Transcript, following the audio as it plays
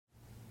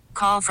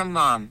Call from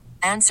mom.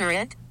 Answer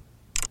it.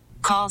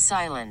 Call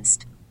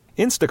silenced.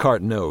 Instacart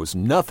knows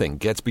nothing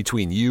gets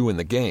between you and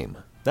the game.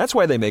 That's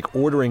why they make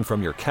ordering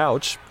from your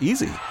couch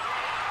easy.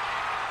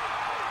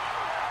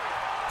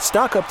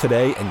 Stock up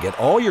today and get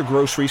all your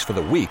groceries for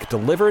the week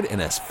delivered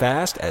in as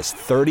fast as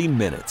 30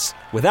 minutes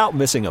without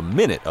missing a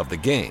minute of the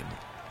game.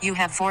 You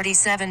have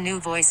 47 new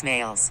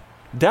voicemails.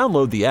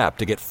 Download the app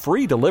to get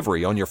free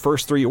delivery on your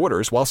first 3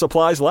 orders while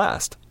supplies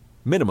last.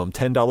 Minimum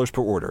 $10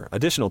 per order.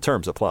 Additional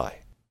terms apply.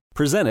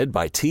 Presented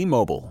by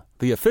T-Mobile,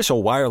 the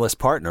official wireless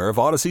partner of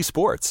Odyssey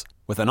Sports.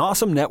 With an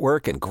awesome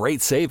network and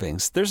great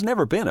savings, there's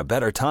never been a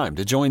better time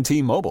to join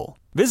T-Mobile.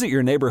 Visit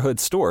your neighborhood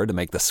store to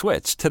make the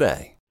switch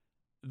today.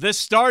 The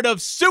start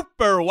of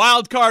Super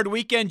Wildcard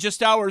Weekend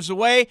just hours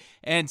away,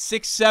 and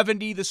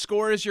 670 The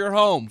Score is your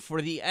home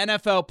for the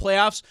NFL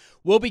playoffs.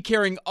 We'll be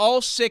carrying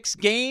all 6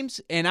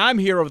 games, and I'm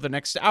here over the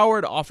next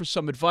hour to offer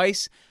some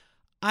advice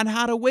on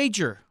how to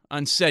wager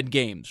on said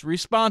games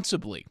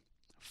responsibly.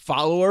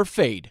 Follow or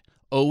fade.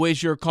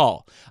 Always your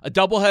call. A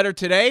doubleheader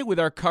today with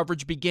our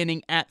coverage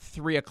beginning at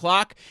 3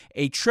 o'clock,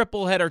 a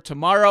tripleheader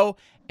tomorrow,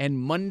 and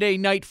Monday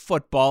Night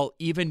Football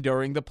even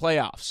during the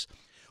playoffs.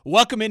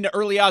 Welcome into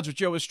Early Odds with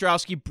Joe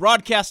Ostrowski,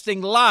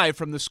 broadcasting live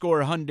from the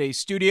Score Hyundai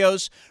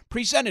Studios,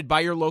 presented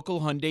by your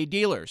local Hyundai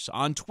dealers.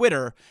 On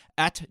Twitter,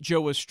 at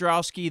Joe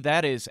Ostrowski,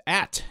 that is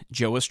at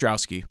Joe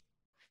Ostrowski.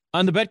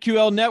 On the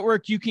BetQL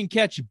network, you can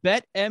catch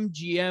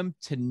BetMGM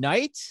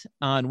tonight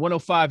on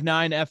 105.9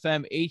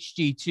 FM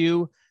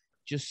HD2.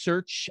 Just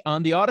search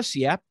on the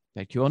Odyssey app,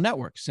 BetQL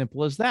Network.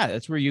 Simple as that.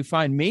 That's where you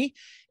find me,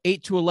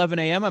 8 to 11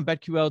 a.m. on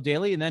BetQL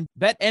Daily. And then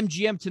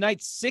BetMGM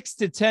tonight, 6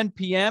 to 10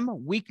 p.m.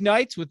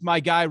 weeknights with my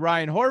guy,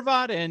 Ryan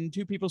Horvath, and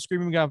 2 people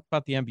screaming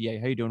about the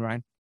NBA. How you doing,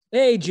 Ryan?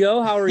 Hey,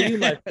 Joe. How are you,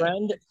 my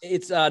friend?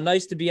 It's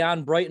nice to be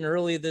on bright and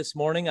early this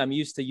morning. I'm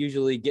used to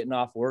usually getting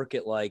off work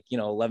at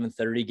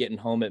 11:30, getting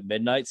home at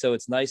midnight. So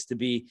it's nice to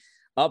be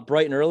up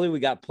bright and early. We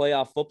got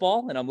playoff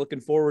football, and I'm looking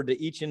forward to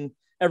each and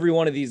every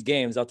one of these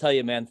games. I'll tell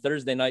you, man,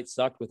 Thursday night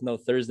sucked with no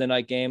Thursday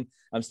night game.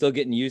 I'm still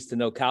getting used to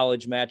no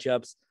college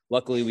matchups.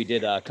 Luckily, we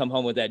did come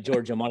home with that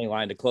Georgia money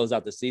line to close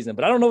out the season,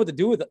 but I don't know what to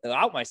do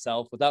without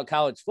myself without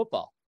college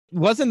football.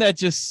 Wasn't that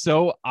just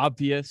so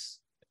obvious?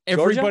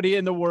 Everybody Georgia?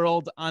 in the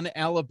world on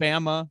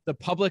Alabama, the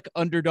public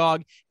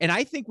underdog. And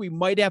I think we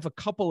might have a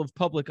couple of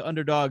public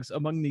underdogs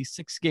among these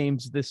 6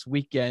 games this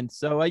weekend.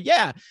 So,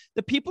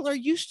 the people are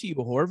used to you,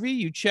 Horvey.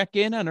 You check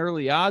in on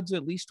Early Odds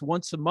at least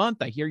once a month.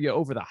 I hear you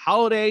over the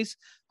holidays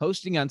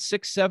hosting on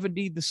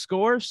 670 The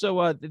Score.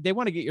 So they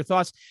want to get your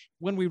thoughts.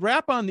 When we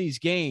wrap on these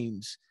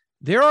games,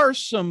 there are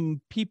some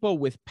people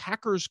with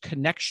Packers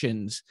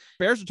connections.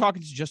 Bears are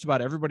talking to just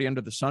about everybody under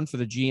the sun for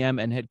the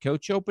GM and head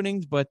coach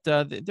openings, but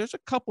there's a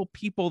couple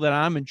people that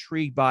I'm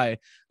intrigued by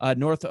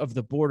north of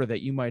the border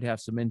that you might have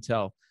some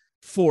intel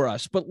for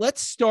us. But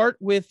let's start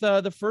with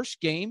the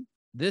first game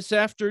this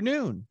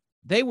afternoon.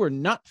 They were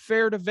not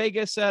fair to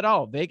Vegas at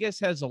all. Vegas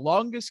has the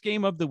longest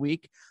game of the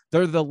week.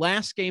 They're the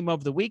last game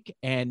of the week,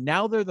 and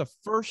now they're the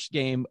first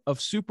game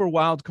of Super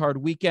Wildcard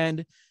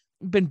Weekend.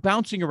 Been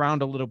bouncing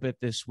around a little bit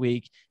this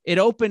week. It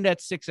opened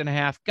at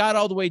 6.5, got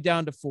all the way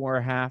down to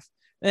 4.5.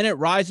 Then it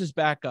rises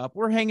back up.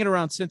 We're hanging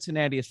around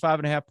Cincinnati as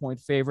 5.5 point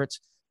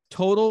favorites.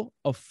 Total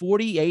of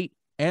 48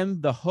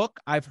 and the hook.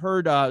 I've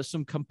heard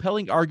some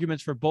compelling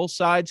arguments for both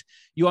sides.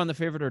 You on the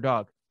favorite or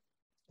dog?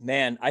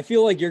 Man, I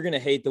feel like you're going to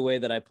hate the way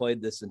that I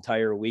played this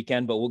entire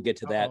weekend, but we'll get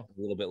to that a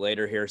little bit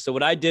later here. So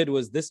what I did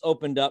was this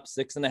opened up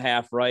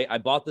 6.5, right? I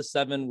bought the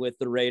 7 with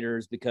the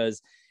Raiders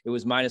because it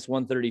was minus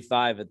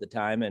 135 at the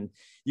time. And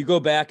you go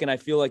back and I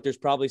feel like there's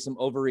probably some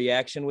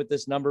overreaction with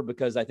this number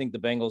because I think the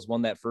Bengals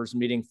won that first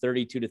meeting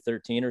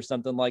 32-13 or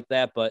something like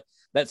that. But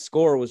that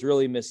score was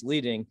really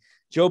misleading.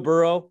 Joe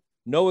Burrow,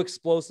 no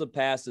explosive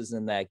passes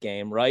in that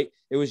game, right?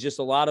 It was just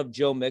a lot of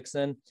Joe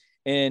Mixon.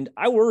 And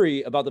I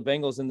worry about the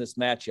Bengals in this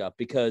matchup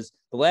because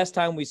the last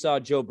time we saw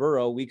Joe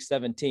Burrow, week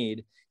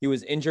 17, he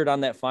was injured on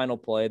that final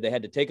play. They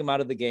had to take him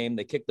out of the game.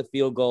 They kicked the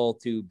field goal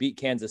to beat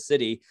Kansas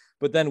City.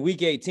 But then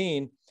week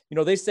 18,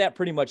 they sat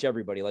pretty much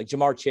everybody. Like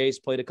Jamar Chase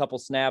played a couple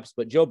snaps,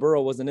 but Joe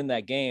Burrow wasn't in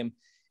that game.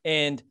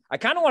 And I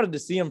kind of wanted to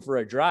see him for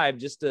a drive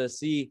just to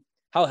see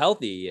how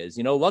healthy he is.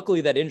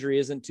 Luckily that injury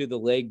isn't to the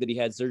leg that he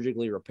had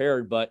surgically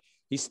repaired, but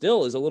he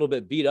still is a little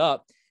bit beat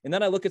up. And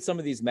then I look at some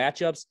of these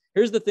matchups.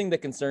 Here's the thing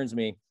that concerns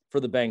me for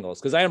the Bengals,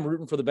 because I am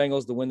rooting for the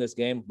Bengals to win this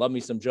game. Love me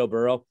some Joe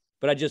Burrow,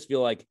 but I just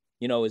feel like,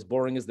 as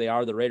boring as they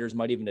are, the Raiders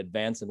might even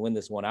advance and win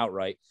this one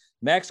outright.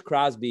 Max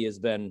Crosby has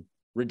been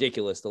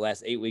ridiculous the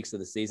last 8 weeks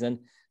of the season.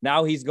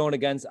 Now he's going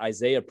against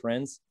Isaiah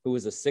Prince, who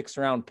was a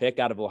 6th-round pick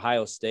out of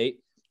Ohio State.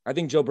 I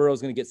think Joe Burrow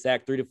is going to get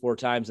sacked 3 to 4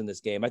 times in this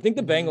game. I think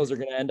the Bengals are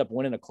going to end up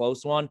winning a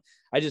close one.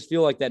 I just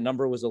feel like that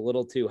number was a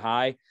little too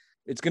high.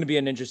 It's going to be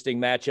an interesting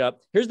matchup.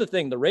 Here's the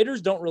thing. The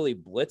Raiders don't really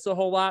blitz a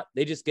whole lot.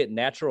 They just get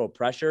natural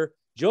pressure.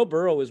 Joe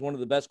Burrow is one of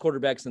the best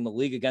quarterbacks in the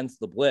league against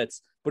the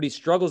blitz, but he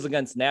struggles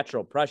against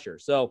natural pressure.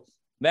 So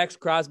Max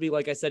Crosby,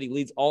 like I said, he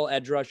leads all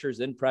edge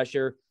rushers in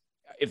pressure.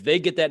 If they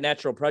get that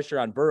natural pressure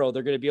on Burrow,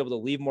 they're going to be able to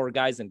leave more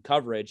guys in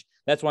coverage.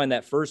 That's why in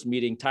that first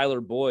meeting,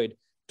 Tyler Boyd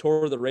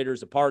tore the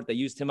Raiders apart. They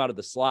used him out of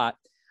the slot.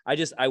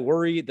 I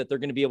worry that they're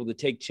going to be able to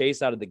take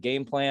Chase out of the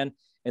game plan,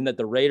 and that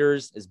the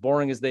Raiders, as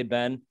boring as they've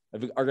been,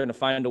 are going to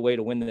find a way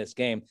to win this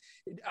game.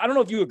 I don't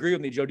know if you agree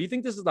with me, Joe. Do you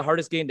think this is the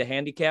hardest game to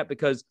handicap?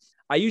 Because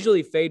I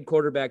usually fade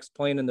quarterbacks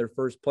playing in their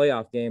first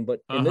playoff game, but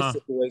in this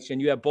situation,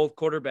 you have both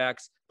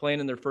quarterbacks playing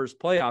in their first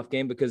playoff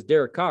game because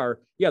Derek Carr,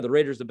 the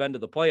Raiders have been to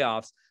the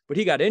playoffs, but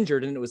he got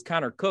injured, and it was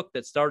Connor Cook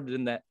that started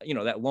in that,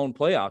 that lone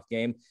playoff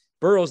game.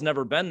 Burrow's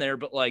never been there,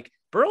 but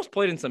Burrow's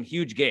played in some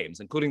huge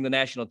games, including the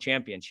national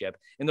championship.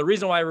 And the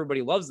reason why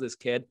everybody loves this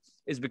kid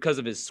is because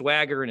of his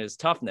swagger and his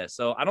toughness.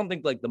 So I don't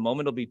think the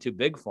moment will be too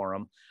big for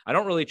him. I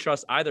don't really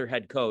trust either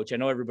head coach. I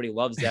know everybody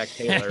loves Zach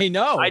Taylor. I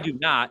know. I do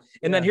not.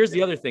 And then here's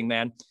the other thing,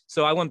 man.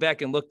 So I went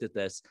back and looked at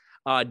this.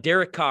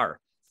 Derek Carr,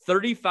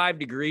 35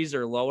 degrees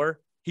or lower.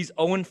 He's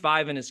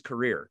 0-5 in his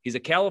career. He's a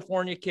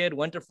California kid,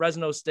 went to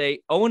Fresno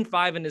State,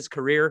 0-5 in his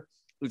career.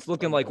 It's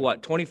looking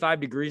like 25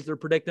 degrees they're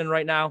predicting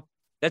right now.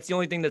 That's the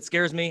only thing that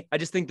scares me. I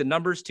just think the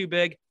number's too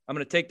big. I'm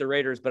going to take the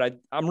Raiders, but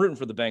I'm rooting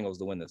for the Bengals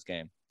to win this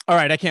game. All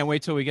right. I can't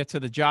wait till we get to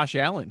the Josh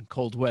Allen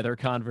cold weather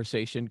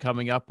conversation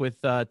coming up with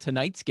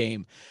tonight's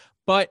game.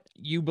 But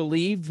you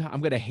believe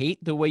I'm going to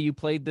hate the way you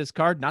played this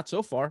card? Not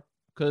so far,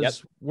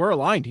 because we're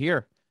aligned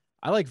here.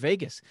 I like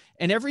Vegas.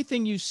 And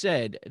everything you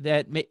said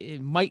that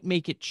it might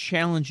make it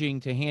challenging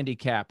to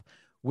handicap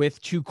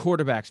with two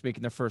quarterbacks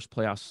making their first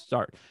playoff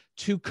start,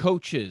 two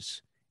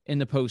coaches in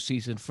the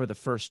postseason for the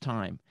first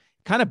time.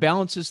 Kind of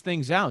balances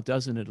things out,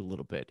 doesn't it, a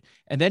little bit?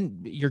 And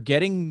then you're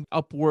getting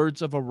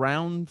upwards of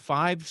around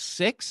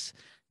 5-6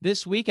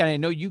 this week. And I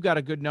know you got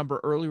a good number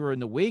earlier in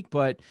the week,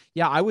 but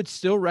I would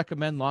still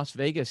recommend Las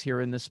Vegas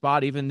here in this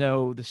spot, even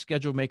though the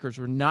schedule makers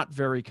were not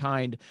very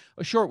kind.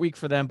 A short week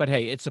for them, but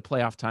hey, it's a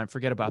playoff time.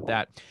 Forget about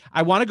that.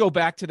 I want to go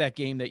back to that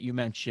game that you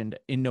mentioned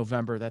in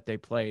November that they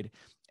played.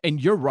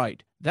 And you're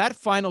right. That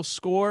final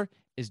score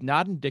is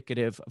not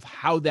indicative of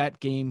how that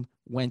game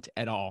went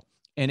at all.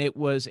 And it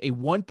was a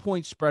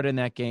 1-point spread in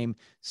that game.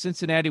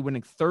 Cincinnati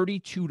winning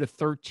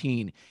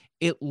 32-13.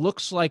 It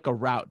looks like a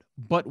rout,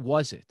 but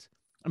was it?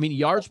 I mean,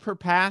 yards per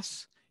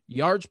pass,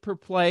 yards per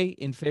play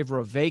in favor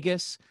of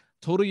Vegas,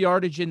 total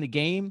yardage in the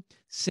game.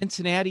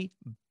 Cincinnati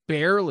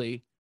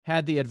barely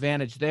had the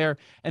advantage there.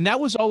 And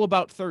that was all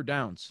about third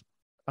downs.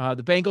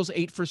 The Bengals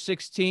 8 for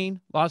 16,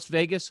 Las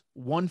Vegas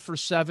 1 for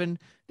 7.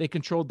 They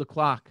controlled the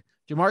clock.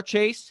 Jamar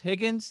Chase,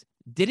 Higgins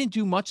didn't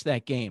do much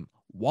that game.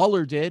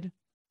 Waller did.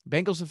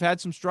 Bengals have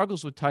had some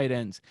struggles with tight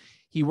ends.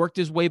 He worked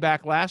his way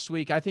back last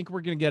week. I think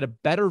we're going to get a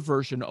better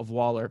version of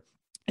Waller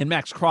and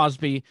Max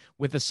Crosby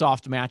with a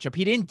soft matchup.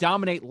 He didn't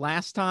dominate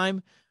last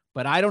time,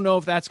 but I don't know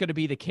if that's going to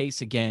be the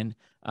case again.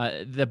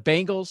 The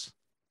Bengals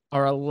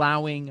are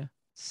allowing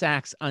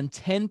sacks on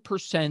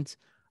 10%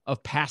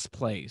 of pass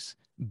plays.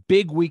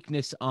 Big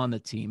weakness on the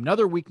team.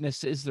 Another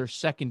weakness is their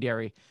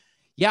secondary.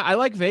 Yeah, I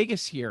like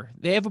Vegas here.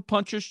 They have a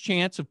puncher's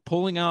chance of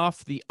pulling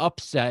off the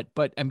upset,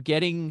 but I'm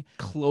getting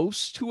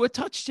close to a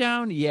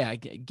touchdown. Yeah,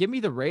 give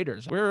me the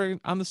Raiders. We're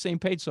on the same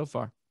page so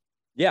far.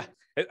 Yeah,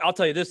 I'll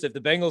tell you this. If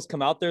the Bengals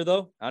come out there,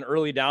 though, on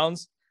early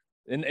downs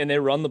and they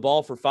run the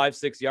ball for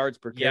 5-6 yards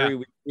per carry,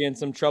 we'd be in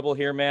some trouble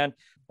here, man.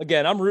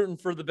 Again, I'm rooting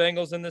for the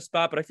Bengals in this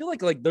spot, but I feel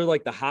like they're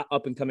like the hot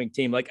up-and-coming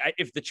team.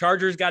 If the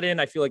Chargers got in,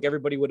 I feel like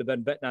everybody would have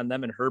been betting on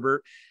them and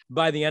Herbert.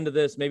 By the end of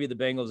this, maybe the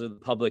Bengals are the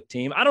public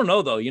team. I don't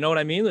know, though. You know what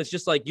I mean? It's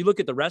just you look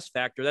at the rest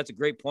factor. That's a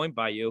great point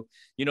by you.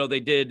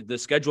 The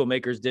schedule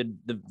makers did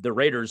the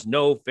Raiders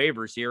no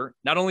favors here.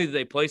 Not only did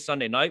they play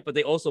Sunday night, but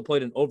they also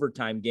played an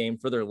overtime game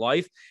for their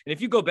life. And if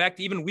you go back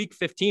to even week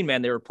 15,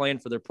 man, they were playing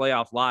for their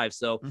playoff lives.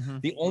 So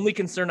the only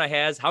concern I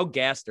have is how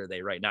gassed are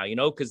they right now,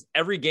 because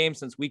every game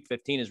since week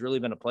 15 has really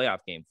been a playoff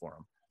game for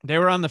them. They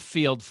were on the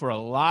field for a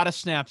lot of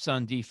snaps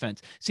on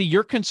defense. See,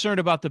 you're concerned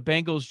about the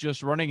Bengals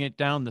just running it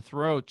down the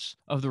throats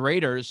of the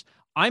Raiders.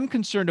 I'm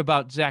concerned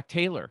about Zach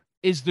Taylor.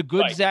 Is the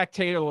good Zach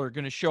Taylor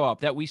going to show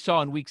up that we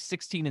saw in week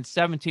 16 and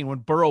 17 when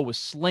Burrow was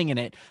slinging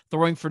it,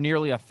 throwing for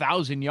nearly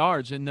 1,000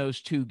 yards in those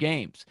two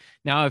games?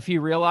 Now, if he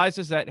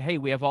realizes that, hey,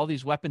 we have all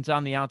these weapons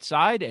on the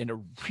outside and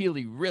a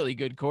really, really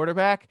good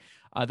quarterback,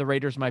 the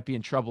Raiders might be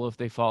in trouble if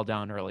they fall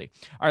down early.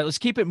 All right, let's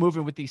keep it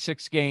moving with these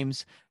 6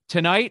 games.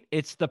 Tonight,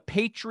 it's the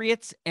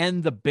Patriots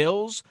and the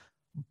Bills.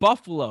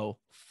 Buffalo,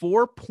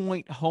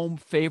 4-point home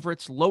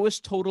favorites,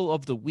 lowest total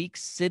of the week,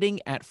 sitting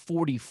at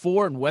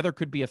 44, and weather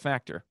could be a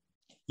factor.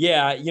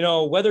 Yeah,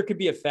 weather could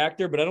be a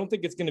factor, but I don't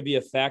think it's going to be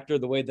a factor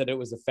the way that it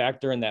was a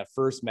factor in that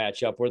first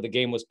matchup where the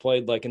game was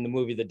played like in the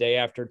movie The Day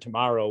After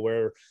Tomorrow,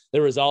 where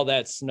there was all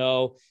that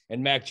snow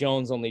and Mac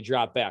Jones only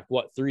dropped back,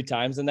 3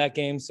 times in that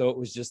game. So it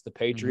was just the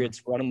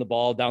Patriots running the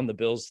ball down the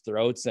Bills'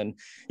 throats. And,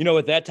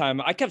 at that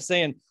time, I kept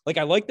saying,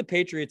 I like the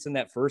Patriots in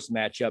that first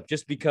matchup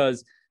just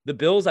because the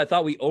Bills, I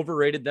thought we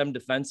overrated them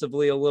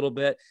defensively a little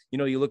bit.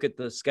 You look at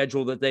the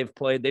schedule that they've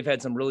played. They've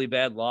had some really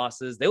bad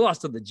losses. They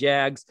lost to the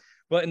Jags.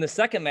 But in the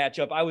second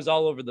matchup, I was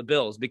all over the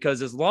Bills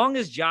because as long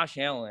as Josh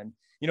Allen,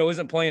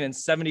 isn't playing in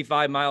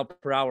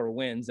 75-mile-per-hour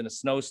winds in a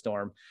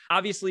snowstorm,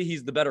 obviously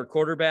he's the better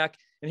quarterback.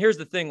 And here's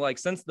the thing,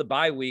 since the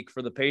bye week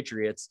for the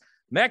Patriots,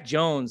 Mac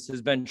Jones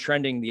has been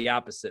trending the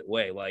opposite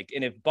way.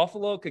 And if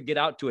Buffalo could get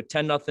out to a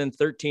 10-0,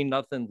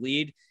 13-0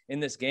 lead in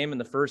this game in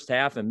the first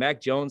half, and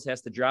Mac Jones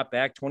has to drop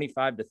back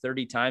 25 to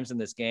 30 times in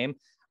this game,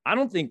 I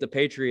don't think the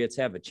Patriots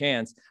have a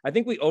chance. I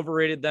think we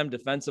overrated them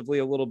defensively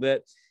a little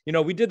bit.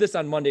 We did this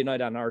on Monday night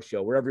on our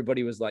show where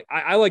everybody was like,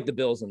 I like the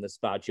Bills in this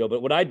spot show,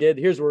 but what I did,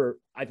 here's where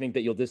I think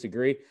that you'll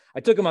disagree. I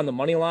took them on the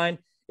money line.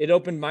 It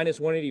opened minus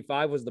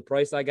 185 was the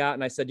price I got.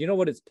 And I said, you know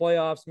what? It's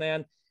playoffs,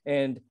 man.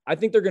 And I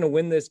think they're going to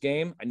win this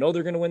game. I know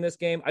they're going to win this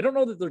game. I don't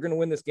know that they're going to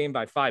win this game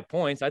by 5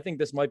 points. I think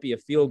this might be a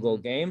field goal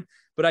game,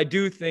 but I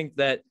do think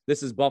that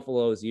this is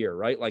Buffalo's year,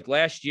 right? Like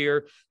last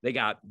year, they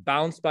got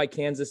bounced by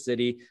Kansas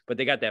City, but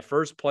they got that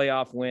first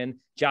playoff win.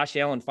 Josh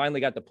Allen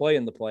finally got to play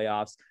in the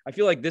playoffs. I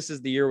feel like this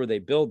is the year where they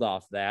build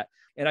off that.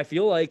 And I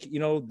feel like,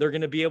 they're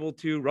going to be able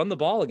to run the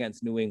ball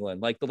against New England.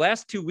 Like the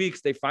last 2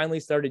 weeks, they finally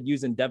started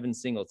using Devin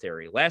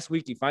Singletary. Last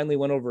week, he finally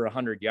went over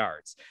 100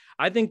 yards.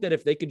 I think that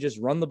if they could just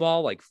run the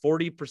ball like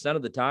 40%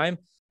 of the time,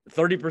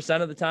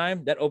 30% of the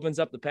time, that opens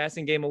up the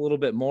passing game a little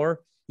bit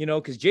more,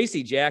 because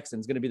JC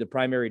Jackson's going to be the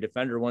primary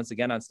defender once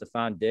again on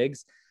Stephon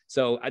Diggs.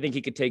 So I think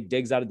he could take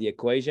Diggs out of the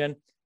equation.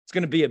 It's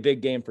going to be a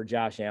big game for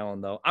Josh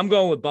Allen, though. I'm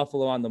going with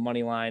Buffalo on the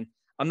money line.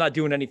 I'm not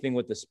doing anything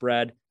with the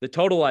spread. The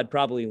total, I'd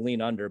probably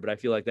lean under, but I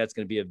feel like that's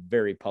going to be a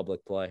very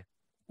public play.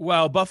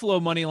 Well,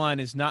 Buffalo money line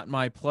is not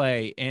my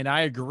play, and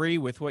I agree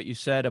with what you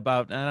said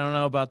about, I don't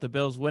know about the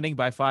Bills winning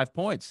by 5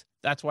 points.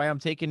 That's why I'm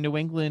taking New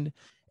England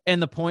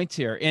and the points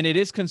here. And it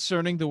is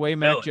concerning the way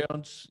Mac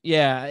Jones,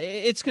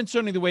 it's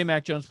concerning the way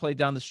Mac Jones played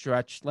down the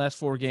stretch. Last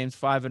 4 games,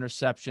 5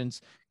 interceptions,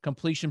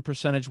 completion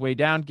percentage way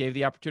down, gave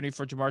the opportunity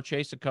for Jamar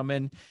Chase to come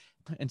in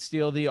and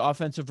steal the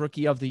offensive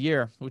rookie of the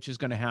year, which is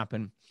going to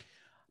happen.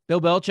 Bill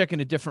Belichick in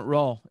a different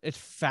role. It's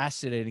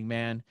fascinating,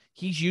 man.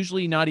 He's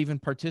usually not even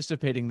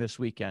participating this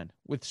weekend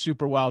with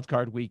Super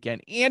Wildcard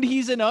Weekend, and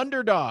he's an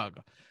underdog,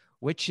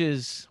 which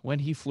is when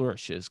he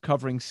flourishes,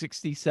 covering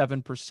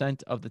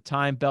 67% of the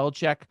time.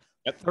 Belichick,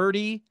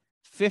 30,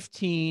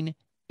 15,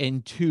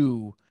 and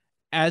 2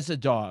 as a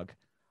dog.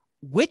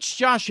 Which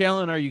Josh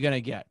Allen are you going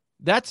to get?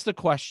 That's the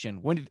question.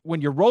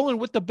 When you're rolling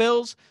with the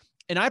Bills,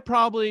 and I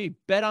probably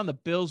bet on the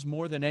Bills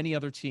more than any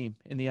other team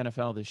in the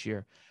NFL this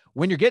year.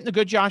 When you're getting the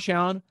good Josh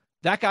Allen,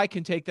 that guy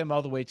can take them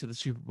all the way to the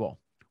Super Bowl.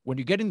 When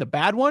you're getting the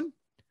bad one,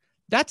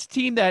 that's a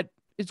team that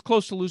is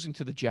close to losing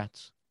to the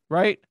Jets,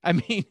 right? I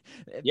mean,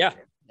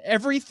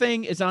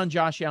 everything is on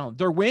Josh Allen.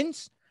 Their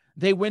wins,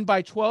 they win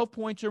by 12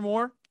 points or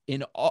more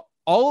in all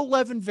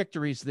 11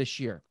 victories this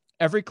year.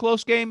 Every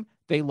close game,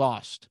 they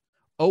lost.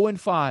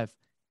 0-5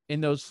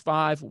 in those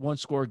 5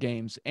 one-score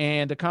games.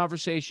 And the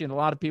conversation a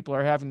lot of people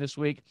are having this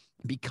week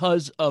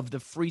because of the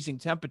freezing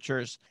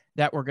temperatures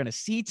that we're going to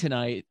see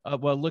tonight.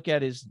 Look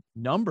at his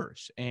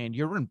numbers, and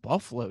you're in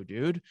Buffalo,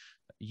 dude.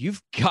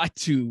 You've got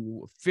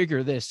to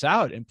figure this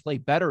out and play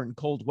better in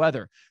cold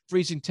weather.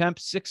 Freezing temp,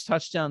 6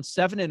 touchdowns,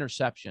 7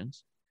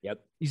 interceptions.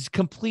 Yep. He's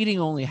completing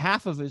only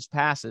half of his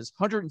passes,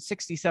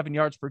 167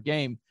 yards per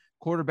game,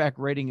 quarterback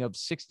rating of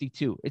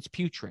 62. It's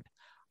putrid.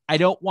 I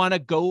don't want to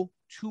go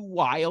too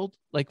wild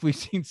like we've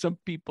seen some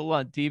people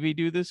on TV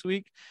do this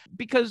week,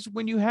 because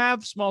when you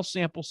have small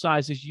sample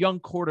sizes, young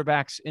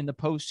quarterbacks in the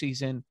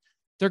postseason,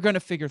 they're going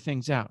to figure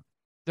things out.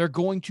 They're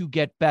going to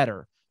get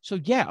better. So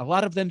yeah, a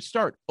lot of them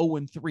start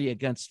 0-3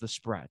 against the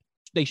spread.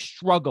 They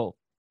struggle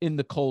in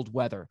the cold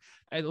weather.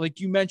 Like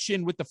you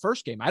mentioned with the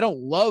first game, I don't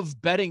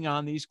love betting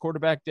on these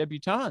quarterback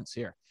debutants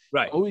here.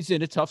 Right. Always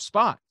in a tough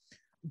spot.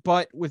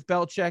 But with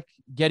Belichick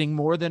getting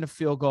more than a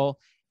field goal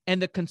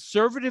and the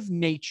conservative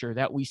nature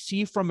that we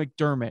see from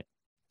McDermott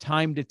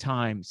time to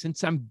time,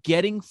 since I'm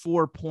getting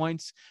 4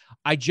 points,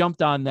 I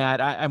jumped on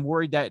that. I'm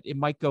worried that it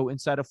might go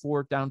inside of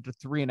 4 down to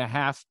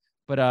 3.5,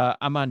 but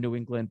I'm on New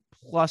England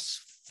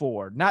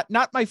 +4.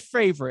 Not my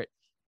favorite,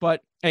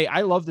 but hey,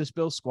 I love this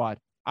Bills squad.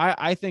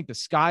 I think the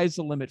sky's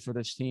the limit for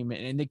this team,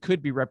 and they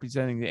could be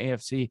representing the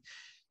AFC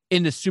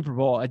in the Super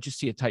Bowl. I just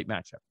see a tight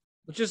matchup.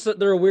 It's just that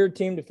they're a weird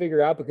team to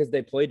figure out because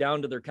they play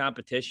down to their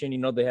competition. You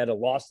know, they had a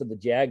loss to the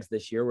Jags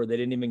this year where they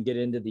didn't even get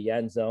into the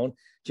end zone.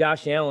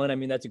 Josh Allen, I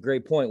mean, that's a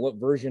great point. What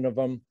version of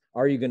him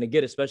are you going to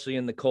get, especially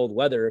in the cold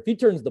weather? If he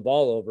turns the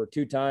ball over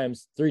 2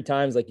 times, 3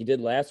 times like he did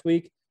last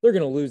week, they're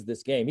going to lose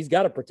this game. He's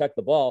got to protect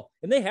the ball,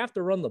 and they have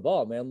to run the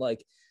ball, man.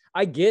 Like,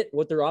 I get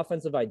what their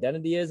offensive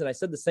identity is, and I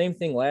said the same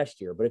thing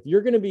last year. But if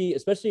you're going to be,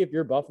 especially if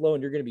you're Buffalo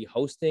and you're going to be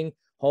hosting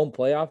home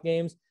playoff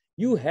games,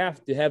 you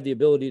have to have the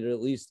ability to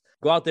at least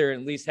go out there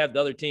and at least have the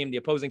other team, the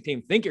opposing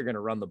team, think you're going to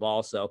run the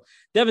ball. So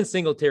Devin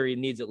Singletary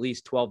needs at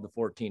least 12 to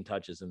 14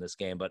 touches in this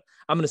game, but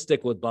I'm going to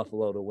stick with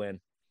Buffalo to win.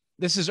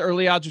 This is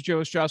Early Odds with Joe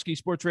Ostrowski,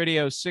 Sports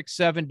Radio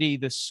 670,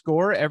 The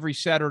Score, every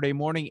Saturday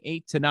morning,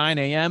 8 to 9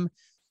 a.m.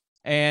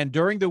 And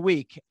during the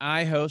week,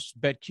 I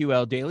host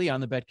BetQL Daily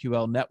on the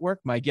BetQL Network.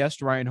 My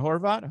guest, Ryan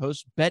Horvat,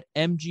 hosts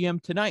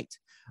BetMGM Tonight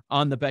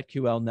on the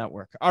BetQL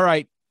Network. All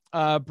right,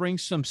 bring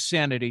some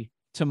sanity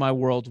to my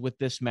world with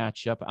this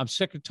matchup. I'm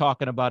sick of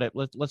talking about it.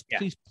 Let's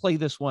please play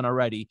this one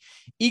already.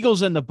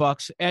 Eagles and the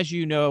Bucks. As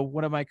you know,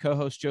 one of my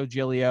co-hosts, Joe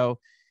Giglio,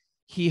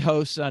 he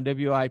hosts on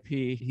WIP.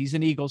 He's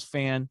an Eagles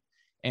fan,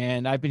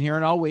 And I've been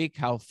hearing all week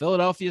how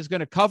Philadelphia is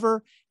going to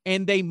cover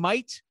and they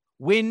might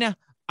win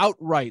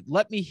outright.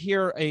 Let me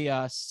hear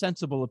a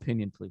sensible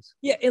opinion, please.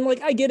 Yeah, and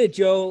like I get it,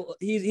 Joe.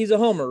 He's a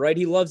homer, right?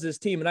 He loves his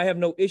team, and I have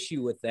no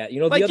issue with that.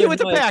 Like you with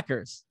the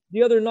Packers.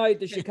 The other night,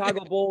 the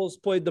Chicago Bulls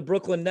played the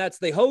Brooklyn Nets.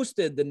 They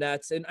hosted the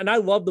Nets, and I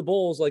love the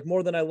Bulls like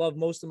more than I love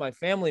most of my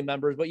family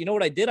members. But you know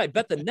what I did? I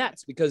bet the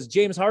Nets because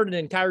James Harden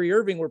and Kyrie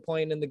Irving were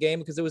playing in the game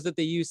because it was at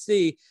the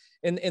UC,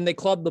 and they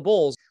clubbed the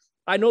Bulls.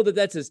 I know that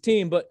that's his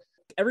team, but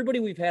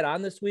everybody we've had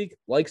on this week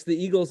likes the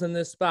Eagles in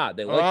this spot.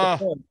 They like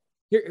the point.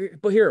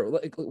 Here,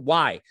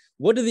 why?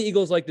 What do the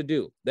Eagles like to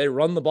do? They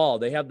run the ball.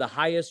 They have the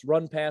highest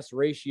run-pass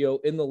ratio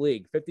in the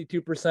league,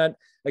 52%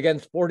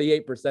 against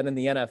 48% in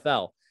the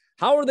NFL.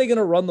 How are they going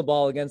to run the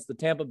ball against the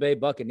Tampa Bay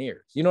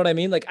Buccaneers? You know what I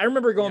mean? Like, I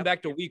remember going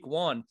back to week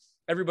 1,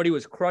 everybody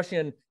was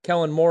crushing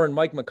Kellen Moore and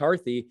Mike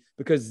McCarthy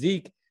because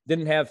Zeke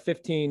didn't have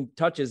 15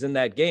 touches in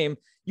that game.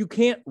 You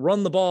can't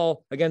run the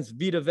ball against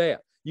Vita Vea.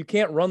 You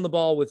can't run the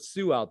ball with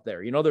Sue out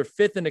there. They're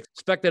 5th in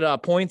expected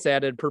points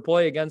added per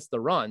play against the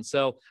run.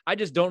 So I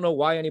just don't know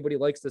why anybody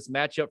likes this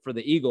matchup for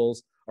the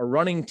Eagles, a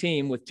running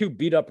team with 2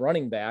 beat up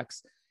running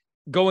backs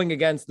going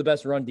against the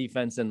best run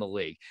defense in the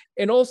league.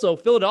 And also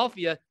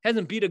Philadelphia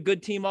hasn't beat a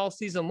good team all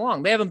season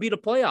long. They haven't beat a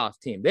playoff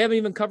team. They haven't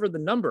even covered the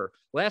number.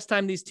 Last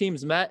time these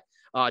teams met,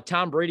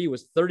 Tom Brady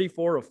was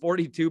 34 of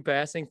 42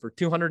 passing for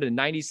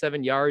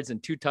 297 yards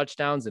and 2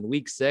 touchdowns in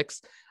week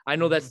 6. I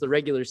know that's the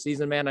regular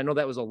season, man. I know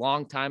that was a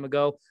long time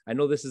ago. I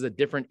know this is a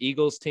different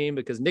Eagles team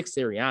because Nick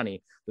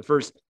Sirianni, the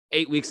first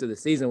 8 weeks of the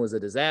season was a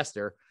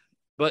disaster,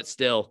 but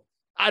still,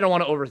 I don't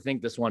want to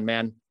overthink this one,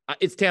 man.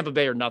 It's Tampa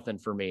Bay or nothing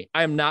for me.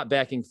 I am not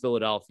backing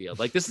Philadelphia.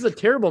 Like, this is a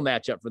terrible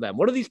matchup for them.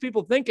 What are these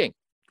people thinking?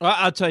 Well,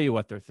 I'll tell you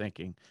what they're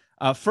thinking.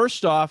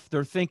 First off,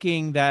 they're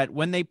thinking that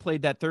when they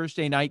played that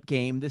Thursday night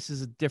game, this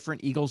is a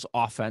different Eagles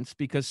offense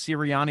because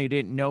Sirianni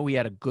didn't know he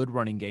had a good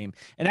running game.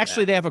 And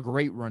actually, they have a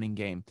great running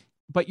game.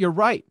 But you're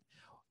right.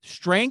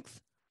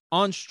 Strength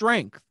on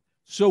strength.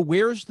 So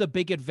where's the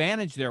big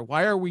advantage there?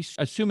 Why are we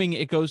assuming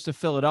it goes to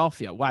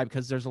Philadelphia? Why?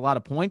 Because there's a lot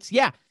of points?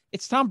 Yeah,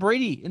 it's Tom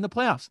Brady in the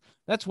playoffs.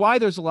 That's why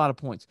there's a lot of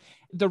points.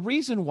 The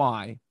reason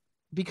why,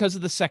 because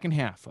of the second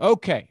half.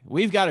 Okay,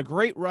 we've got a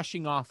great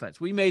rushing offense.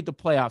 We made the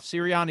playoffs.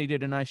 Sirianni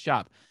did a nice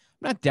job.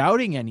 I'm not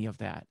doubting any of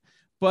that.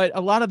 But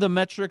a lot of the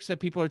metrics that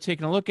people are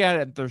taking a look at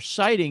and they're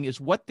citing is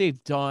what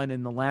they've done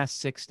in the last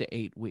 6 to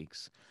 8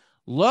 weeks.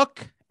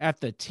 Look at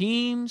the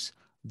teams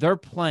they're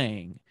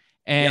playing.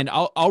 And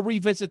I'll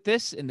revisit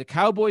this in the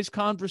Cowboys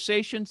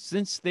conversation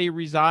since they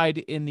reside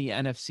in the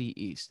NFC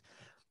East.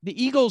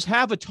 The Eagles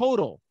have a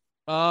total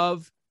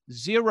of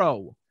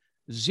 0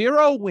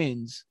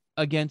 wins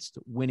against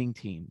winning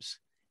teams.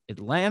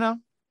 Atlanta,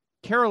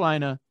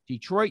 Carolina,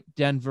 Detroit,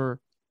 Denver,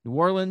 New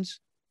Orleans,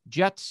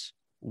 Jets,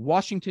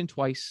 Washington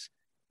twice,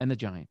 and the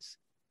Giants.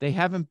 They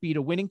haven't beat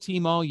a winning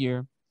team all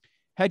year.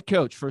 Head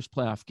coach, first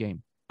playoff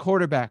game.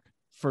 Quarterback,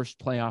 first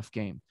playoff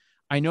game.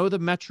 I know the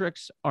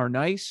metrics are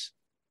nice,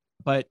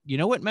 but you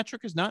know what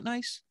metric is not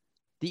nice?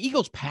 The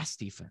Eagles' pass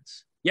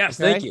defense. Yes,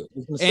 okay? Thank you. I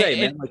was gonna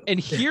say, man. And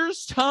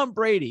here's Tom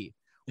Brady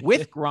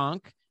with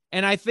Gronk,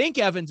 and I think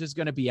Evans is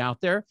going to be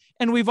out there.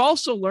 And we've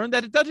also learned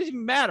that it doesn't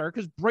even matter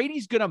because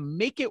Brady's going to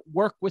make it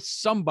work with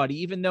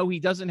somebody, even though he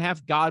doesn't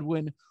have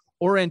Godwin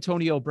or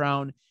Antonio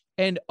Brown.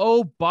 And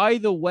oh, by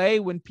the way,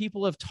 when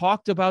people have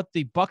talked about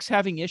the Bucs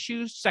having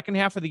issues second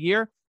half of the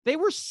year, they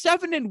were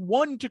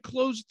 7-1 to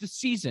close the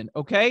season,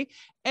 okay?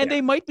 And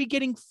they might be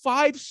getting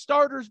 5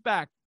 starters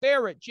back.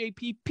 Barrett,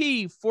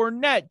 JPP,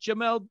 Fournette,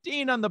 Jamel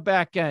Dean on the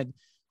back end.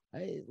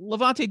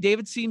 Levante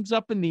David seems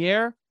up in the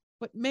air.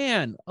 But,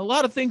 man, a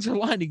lot of things are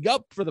lining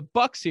up for the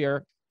Bucs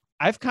here.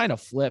 I've kind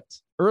of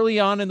flipped. Early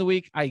on in the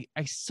week, I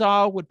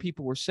saw what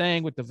people were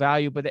saying with the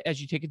value, but as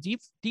you take a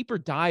deeper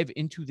dive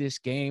into this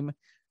game,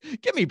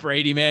 give me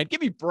Brady, man. Give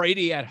me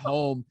Brady at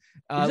home.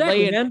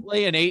 Lay an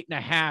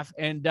 8.5.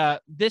 And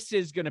this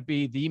is going to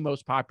be the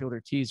most popular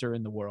teaser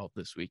in the world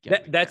this weekend.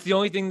 That's the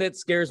only thing that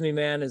scares me,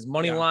 man, is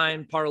money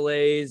line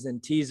parlays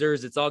and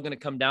teasers. It's all going to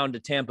come down to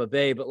Tampa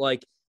Bay. But,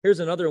 like, here's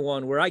another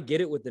one where I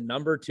get it with the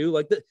number too.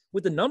 Like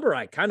with the number,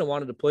 I kind of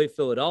wanted to play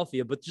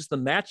Philadelphia, but just the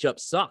matchup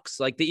sucks.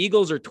 Like the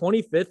Eagles are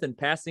 25th in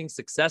passing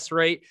success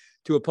rate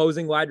to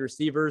opposing wide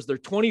receivers. They're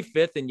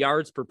 25th in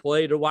yards per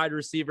play to wide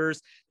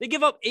receivers. They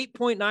give up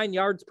 8.9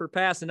 yards per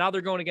pass, and now they're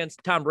going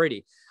against Tom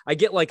Brady. I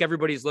get like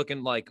everybody's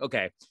looking like,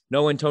 okay,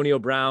 no Antonio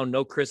Brown,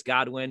 no Chris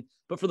Godwin.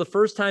 But for the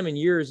first time in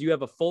years, you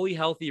have a fully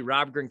healthy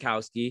Rob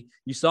Gronkowski.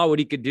 You saw what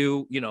he could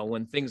do,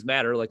 when things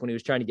matter, like when he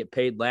was trying to get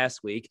paid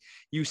last week.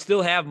 You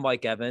still have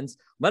Mike Evans.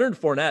 Leonard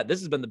Fournette, this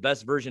has been the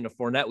best version of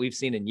Fournette we've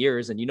seen in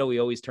years, and he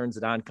always turns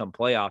it on come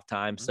playoff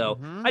time. So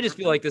I just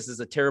feel like this is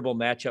a terrible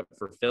matchup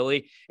for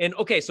Philly. And,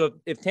 okay, so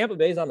if Tampa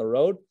Bay's on the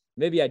road,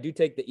 maybe I do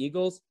take the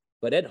Eagles.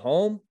 But at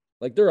home,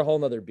 like they're a whole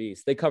nother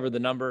beast. They cover the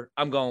number.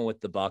 I'm going with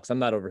the Bucs. I'm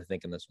not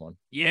overthinking this one.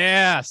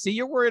 Yeah. See,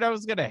 you're worried I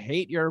was going to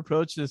hate your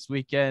approach this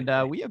weekend.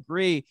 We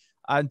agree.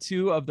 on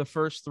 2 of the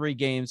first 3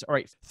 games. All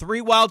right,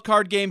 3 wild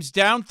card games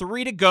down,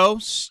 3 to go.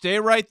 Stay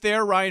right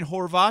there. Ryan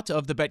Horvat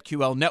of the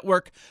BetQL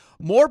Network.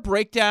 More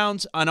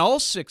breakdowns on all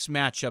 6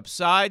 matchup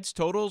sides,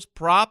 totals,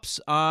 props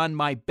on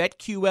my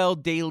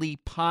BetQL Daily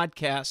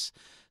podcast.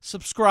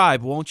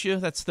 Subscribe, won't you?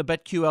 That's the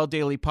BetQL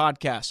Daily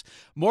Podcast.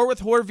 More with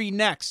Horvey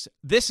next.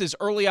 This is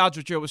Early Odds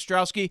with Joe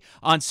Ostrowski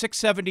on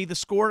 670 The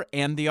Score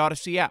and the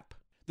Odyssey app.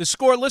 The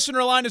Score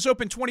listener line is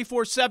open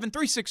 24/7,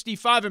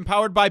 365, and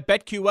powered by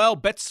BetQL.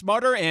 Bet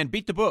smarter and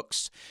beat the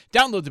books.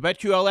 Download the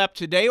BetQL app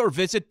today or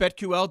visit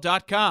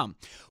BetQL.com.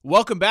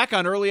 Welcome back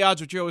on Early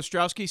Odds with Joe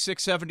Ostrowski,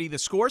 670 The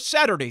Score,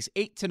 Saturdays,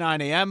 8 to 9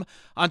 a.m.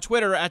 On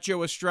Twitter, at Joe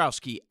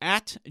Ostrowski,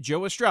 at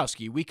Joe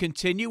Ostrowski. We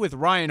continue with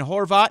Ryan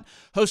Horvat,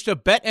 host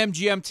of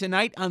BetMGM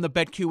Tonight on the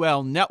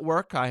BetQL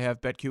Network. I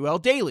have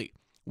BetQL Daily,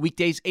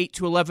 weekdays 8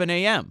 to 11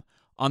 a.m.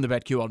 on the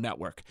BetQL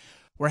Network.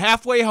 We're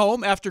halfway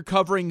home after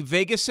covering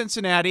Vegas,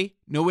 Cincinnati,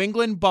 New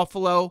England,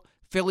 Buffalo,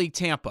 Philly,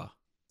 Tampa.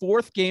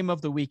 4th game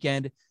of the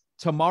weekend,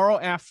 tomorrow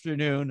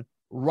afternoon,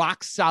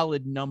 rock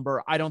solid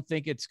number. I don't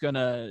think it's going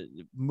to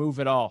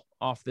move at all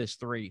off this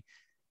 3.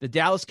 The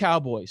Dallas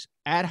Cowboys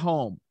at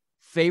home,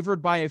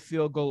 favored by a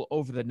field goal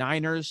over the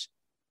Niners.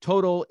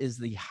 Total is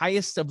the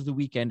highest of the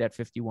weekend at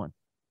 51.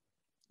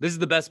 This is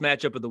the best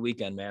matchup of the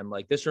weekend, man.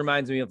 Like, this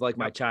reminds me of like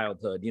my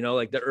childhood, you know,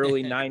 like the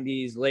early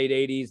 90s, late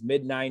 80s,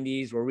 mid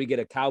 90s, where we get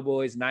a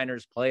Cowboys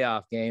Niners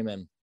playoff game.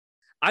 And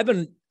I've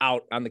been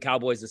out on the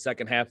Cowboys the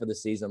second half of the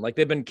season. Like,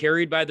 they've been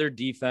carried by their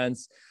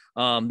defense.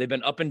 They've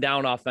been up and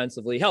down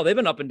offensively. Hell, they've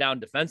been up and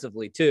down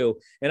defensively too.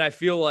 And I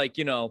feel like,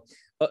 you know,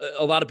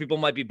 a lot of people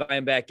might be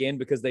buying back in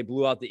because they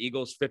blew out the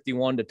Eagles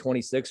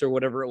 51-26 or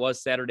whatever it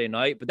was Saturday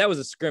night, but that was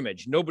a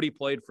scrimmage. Nobody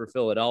played for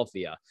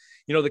Philadelphia.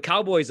 You know, the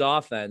Cowboys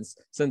offense,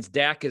 since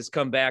Dak has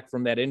come back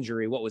from that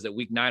injury, what was it,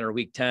 week 9 or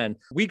week 10,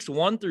 weeks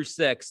 1 through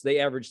 6, they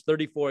averaged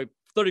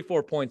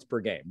 34 points per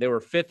game. They were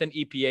 5th in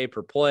EPA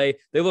per play.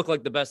 They look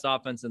like the best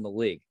offense in the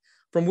league.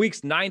 From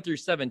weeks 9 through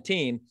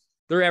 17,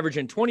 they're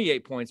averaging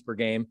 28 points per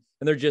game,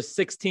 and they're just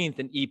 16th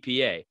in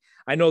EPA.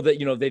 I know that,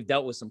 you know, they've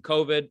dealt with some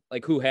COVID,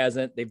 like who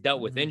hasn't? They've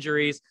dealt with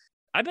injuries.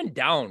 I've been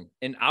down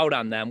and out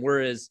on them.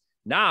 Whereas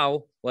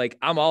now, like,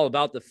 I'm all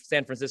about the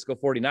San Francisco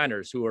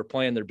 49ers, who are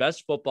playing their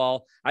best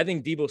football. I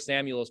think Deebo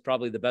Samuel is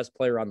probably the best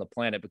player on the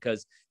planet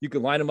because you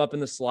can line him up in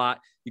the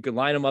slot. You can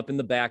line him up in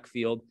the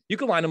backfield. You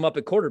can line him up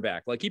at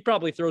quarterback. Like, he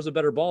probably throws a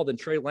better ball than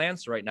Trey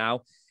Lance right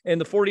now. And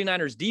the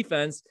 49ers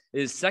defense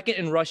is 2nd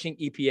in rushing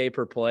EPA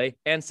per play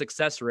and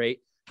success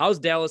rate. How's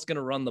Dallas going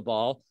to run the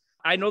ball?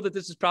 I know that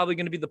this is probably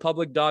going to be the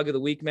public dog of the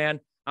week, man.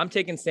 I'm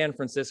taking San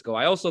Francisco.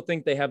 I also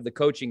think they have the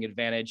coaching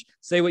advantage.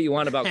 Say what you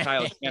want about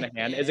Kyle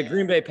Shanahan. As a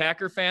Green Bay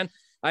Packer fan,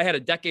 I had a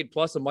decade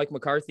plus of Mike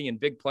McCarthy in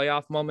big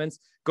playoff moments.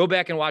 Go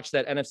back and watch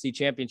that NFC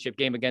Championship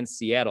game against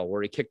Seattle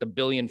where he kicked 1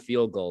 billion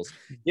field goals.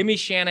 Give me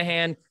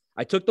Shanahan.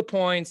 I took the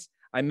points.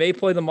 I may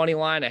play the money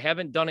line. I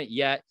haven't done it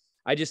yet.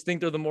 I just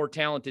think they're the more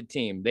talented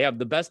team. They have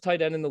the best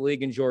tight end in the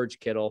league in George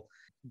Kittle.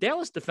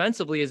 Dallas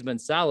defensively has been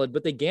solid,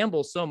 but they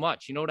gamble so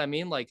much. You know what I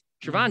mean? Like,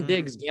 Trevon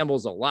Diggs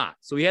gambles a lot.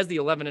 So he has the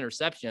 11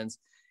 interceptions,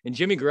 and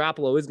Jimmy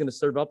Garoppolo is going to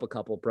serve up a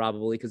couple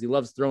probably because he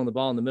loves throwing the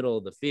ball in the middle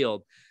of the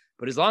field.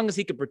 But as long as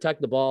he can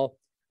protect the ball,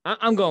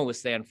 I'm going with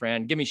San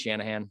Fran. Give me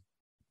Shanahan.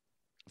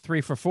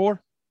 3 for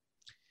 4.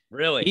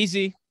 Really?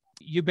 Easy.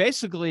 You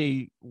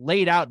basically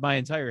laid out my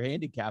entire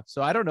handicap,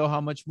 so I don't know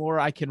how much more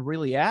I can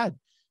really add.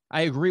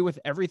 I agree with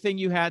everything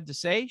you had to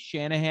say.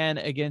 Shanahan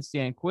against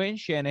Dan Quinn,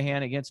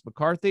 Shanahan against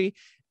McCarthy.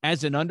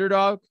 As an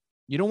underdog,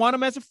 you don't want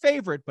him as a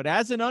favorite, but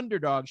as an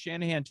underdog,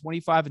 Shanahan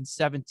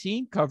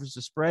 25-17 covers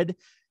the spread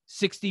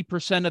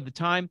 60% of the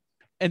time.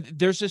 And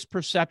there's this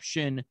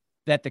perception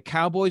that the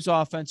Cowboys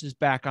offense is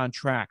back on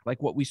track,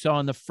 like what we saw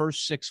in the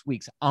first 6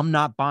 weeks. I'm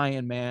not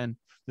buying, man.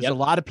 There's a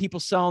lot of people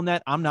selling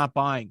that. I'm not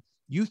buying.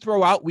 You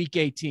throw out week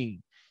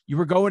 18. You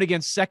were going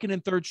against second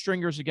and third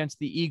stringers against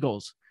the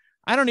Eagles.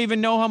 I don't even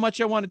know how much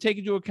I want to take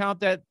into account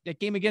that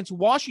game against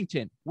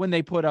Washington when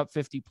they put up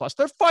 50 plus.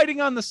 They're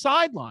fighting on the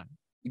sideline.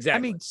 Exactly.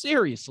 I mean,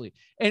 seriously.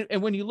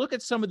 And when you look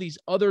at some of these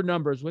other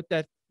numbers with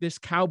this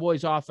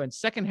Cowboys offense,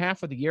 second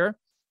half of the year,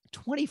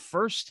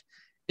 21st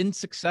in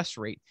success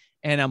rate.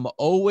 And I'm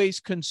always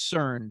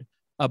concerned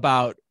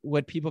about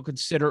what people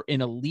consider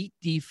an elite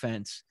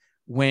defense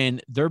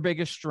when their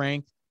biggest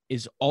strength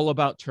is all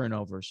about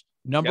turnovers.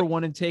 Number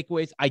one in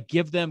takeaways. I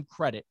give them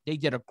credit. They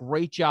did a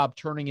great job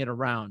turning it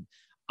around.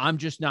 I'm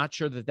just not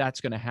sure that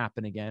that's going to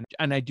happen again.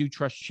 And I do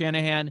trust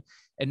Shanahan.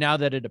 And now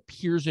that it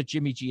appears that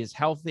Jimmy G is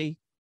healthy,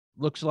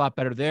 looks a lot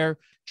better there.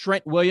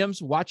 Trent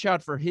Williams, watch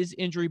out for his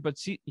injury, but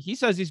he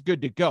says he's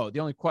good to go. The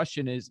only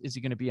question is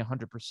he going to be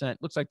 100%?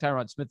 Looks like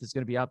Tyron Smith is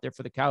going to be out there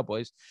for the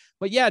Cowboys.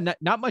 But yeah,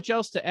 not much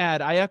else to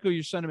add. I echo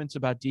your sentiments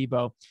about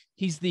Deebo.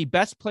 He's the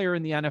best player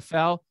in the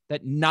NFL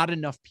that not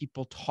enough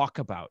people talk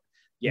about.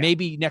 Yeah.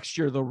 Maybe next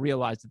year they'll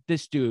realize that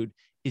this dude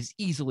is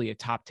easily a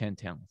top 10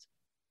 talent.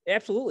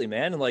 Absolutely,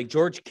 man. And like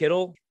George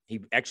Kittle,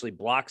 he actually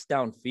blocks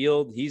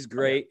downfield. He's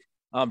great.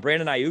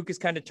 Brandon Ayuk has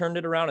kind of turned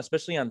it around,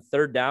 especially on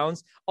third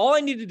downs. All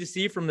I needed to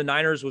see from the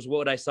Niners was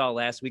what I saw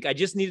last week. I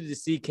just needed to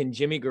see, can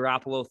Jimmy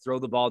Garoppolo throw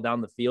the ball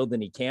down the field?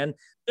 And he can.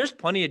 There's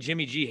plenty of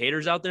Jimmy G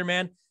haters out there,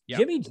 man. Yep.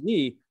 Jimmy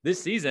G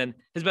this season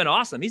has been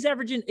awesome. He's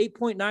averaging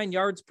 8.9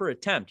 yards per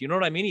attempt. You know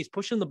what I mean? He's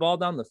pushing the ball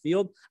down the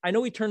field. I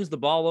know he turns the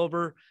ball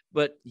over,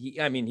 but he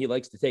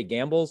likes to take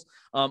gambles.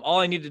 All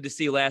I needed to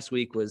see last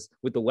week was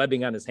with the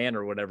webbing on his hand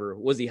or whatever,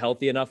 was he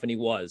healthy enough? And he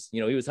was.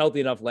 He was healthy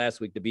enough last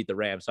week to beat the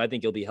Rams. So I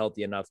think he'll be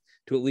healthy enough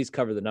to at least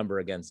cover the number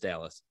against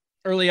Dallas.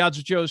 Early odds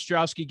with Joe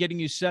Ostrowski, getting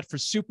you set for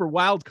Super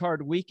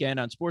Wildcard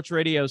Weekend on Sports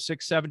Radio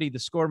 670. The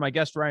Score. My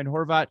guest, Ryan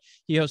Horvat.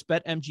 He hosts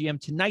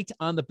BetMGM tonight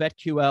on the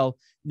BetQL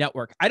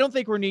network. I don't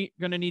think we're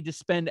going to need to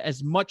spend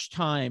as much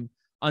time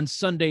on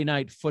Sunday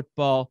Night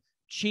Football.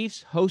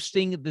 Chiefs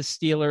hosting the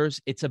Steelers.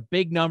 It's a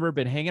big number,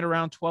 been hanging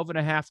around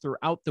 12.5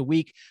 throughout the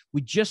week.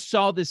 We just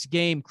saw this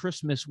game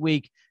Christmas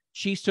week.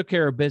 Chiefs took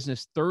care of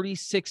business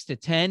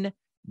 36-10.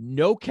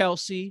 No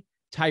Kelsey.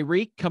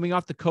 Tyreek coming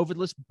off the COVID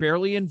list,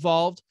 barely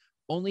involved.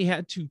 Only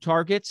had 2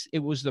 targets.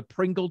 It was the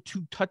Pringle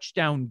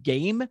 2-touchdown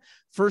game.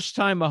 First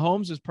time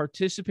Mahomes is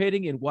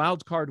participating in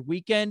Wild Card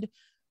Weekend.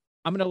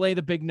 I'm going to lay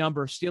the big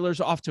number. Steelers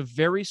off to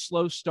very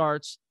slow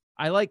starts.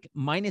 I like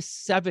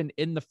 -7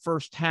 in the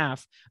first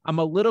half. I'm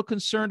a little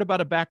concerned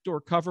about a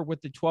backdoor cover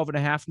with the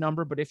 12.5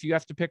 number, but if you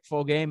have to pick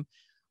full game,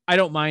 I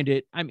don't mind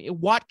it. I mean,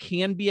 Watt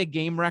can be a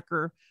game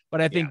wrecker,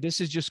 but I think this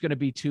is just going to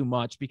be too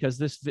much because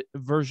this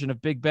version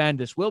of Big Ben,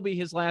 this will be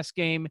his last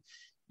game.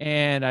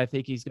 And I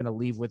think he's going to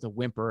leave with a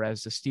whimper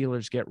as the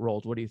Steelers get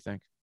rolled. What do you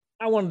think?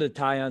 I wanted to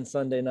tie on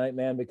Sunday night,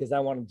 man, because I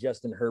wanted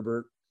Justin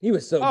Herbert. He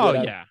was so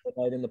good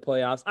night in the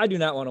playoffs. I do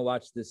not want to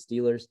watch this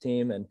Steelers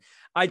team. And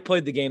I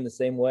played the game the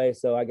same way.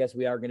 So I guess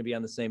we are going to be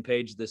on the same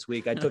page this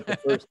week. I took the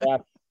first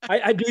half.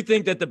 I do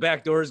think that the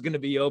back door is going to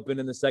be open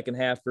in the second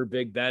half for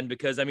Big Ben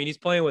because, he's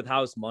playing with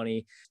house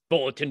money,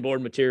 bulletin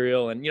board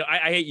material. And,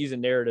 I hate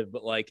using narrative,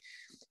 but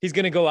he's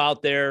going to go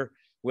out there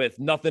with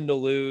nothing to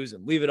lose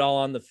and leave it all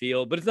on the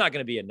field, but it's not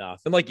going to be enough.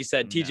 And like you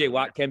said, TJ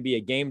Watt can be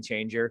a game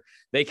changer.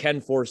 They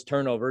can force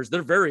turnovers.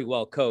 They're very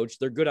well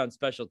coached. They're good on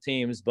special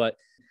teams, but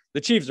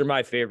the Chiefs are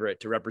my favorite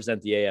to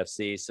represent the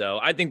AFC. So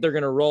I think they're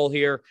going to roll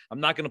here.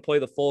 I'm not going to play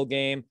the full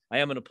game. I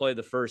am going to play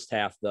the first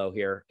half though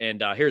here.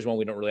 And here's one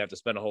we don't really have to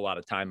spend a whole lot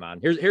of time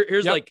on. Here's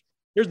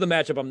the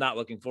matchup I'm not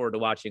looking forward to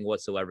watching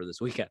whatsoever this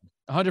weekend.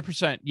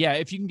 100%. Yeah.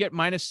 If you can get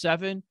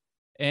 -7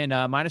 and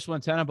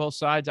 -110 on both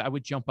sides, I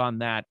would jump on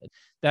that.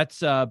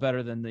 That's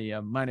better than the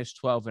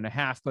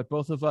 -12.5, but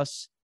both of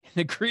us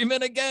in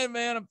agreement again,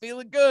 man. I'm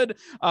feeling good.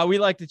 We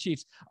like the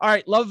Chiefs. All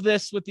right. Love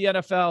this with the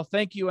NFL.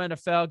 Thank you,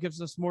 NFL. Gives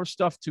us more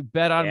stuff to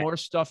bet on, more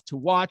stuff to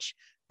watch.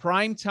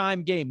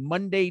 Primetime game,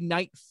 Monday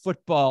Night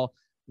Football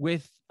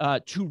with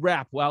to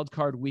wrap Wild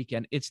Card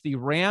Weekend. It's the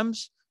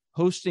Rams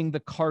hosting the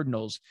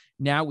Cardinals.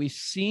 Now we've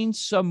seen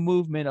some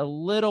movement a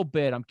little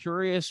bit. I'm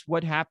curious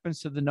what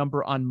happens to the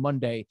number on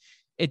Monday.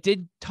 It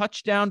did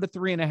touch down to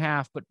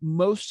 3.5, but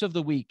most of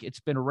the week it's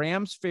been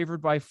Rams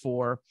favored by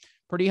 4.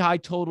 Pretty high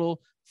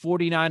total,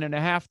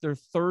 49.5. Their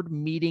third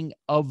meeting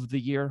of the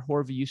year.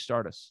 Horvey, you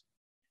start us.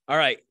 All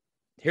right.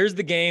 Here's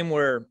the game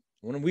where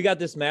when we got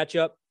this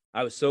matchup,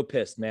 I was so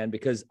pissed, man,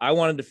 because I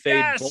wanted to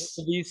fade both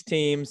of these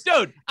teams.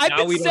 Dude, I've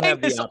been saying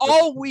this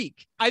all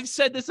week. I've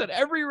said this on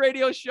every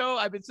radio show.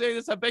 I've been saying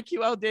this on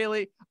BetQL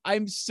Daily.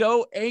 I'm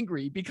so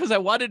angry because I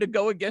wanted to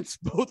go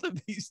against both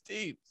of these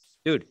teams.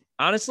 Dude,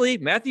 honestly,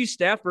 Matthew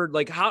Stafford,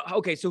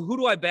 so who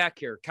do I back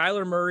here?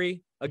 Kyler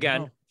Murray,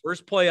 again,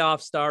 first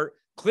playoff start.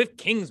 Cliff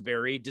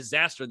Kingsbury,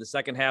 disaster the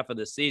second half of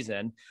the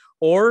season.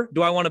 Or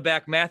do I want to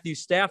back Matthew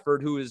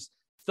Stafford, who is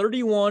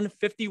 31,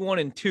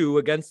 51-2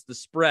 against the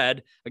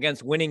spread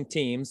against winning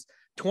teams,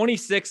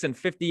 26 and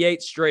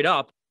 58 straight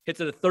up,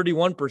 hits at a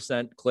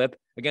 31% clip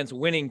against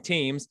winning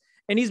teams.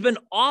 And he's been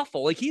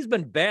awful. He's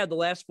been bad the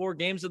last 4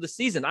 games of the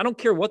season. I don't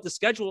care what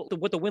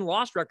the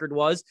win-loss record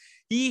was.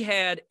 He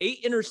had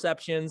 8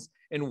 interceptions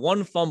and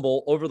 1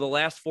 fumble over the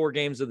last 4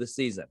 games of the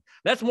season.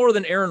 That's more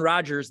than Aaron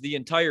Rodgers the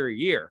entire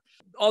year.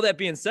 All that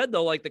being said,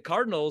 though, the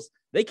Cardinals,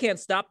 they can't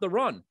stop the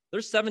run. They're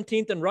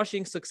 17th in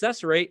rushing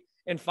success rate.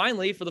 And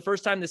finally, for the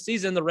first time this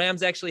season, the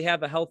Rams actually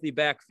have a healthy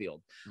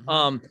backfield.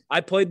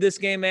 I played this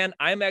game, man.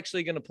 I'm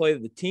actually going to play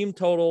the team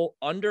total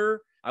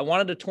under. I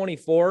wanted a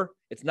 24.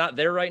 It's not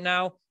there right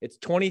now. It's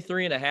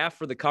 23.5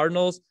 for the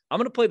Cardinals. I'm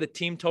going to play the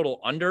team total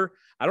under.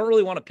 I don't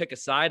really want to pick a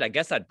side. I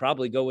guess I'd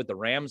probably go with the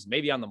Rams,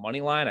 maybe on the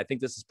money line. I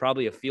think this is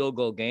probably a field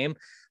goal game,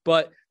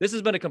 but this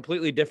has been a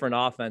completely different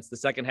offense the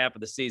second half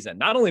of the season,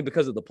 not only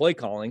because of the play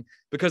calling,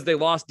 because they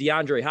lost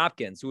DeAndre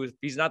Hopkins,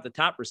 he's not the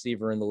top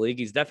receiver in the league.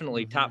 He's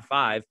definitely top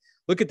 5.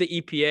 Look at the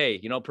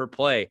EPA, per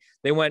play.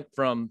 They went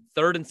from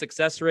 3rd in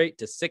success rate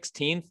to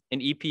 16th in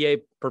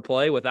EPA per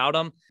play without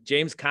him.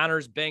 James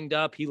Conner's banged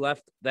up. He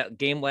left that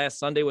game last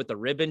Sunday with a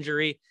rib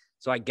injury.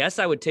 So I guess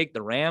I would take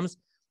the Rams,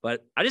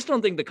 but I just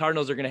don't think the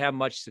Cardinals are going to have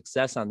much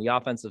success on the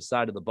offensive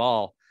side of the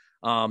ball.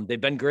 They've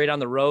been great on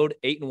the road,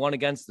 8-1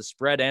 against the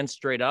spread and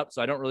straight up.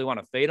 So I don't really want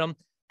to fade them,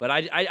 but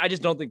I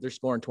just don't think they're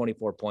scoring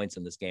 24 points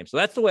in this game. So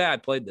that's the way I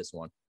played this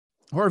one.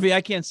 Harvey,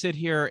 I can't sit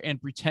here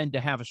and pretend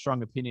to have a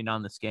strong opinion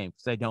on this game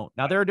because I don't.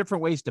 Now, there are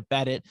different ways to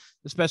bet it,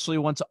 especially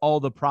once all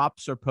the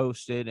props are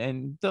posted,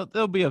 and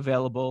they'll be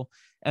available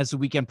as the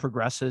weekend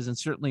progresses. And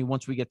certainly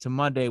once we get to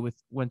Monday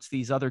once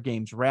these other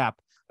games wrap.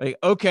 Like,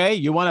 okay,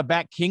 you want to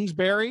back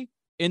Kingsbury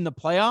in the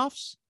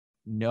playoffs?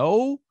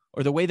 No.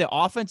 Or the way the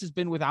offense has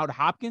been without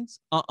Hopkins?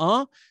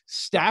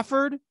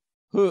 Stafford,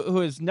 who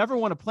has never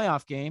won a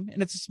playoff game,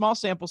 and it's a small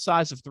sample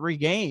size of 3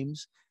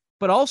 games,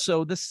 but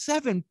also the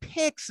 7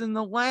 picks in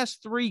the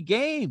last 3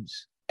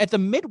 games. At the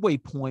midway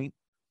point,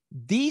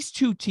 these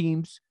 2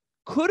 teams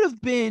could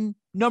have been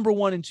number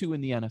 1 and 2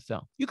 in the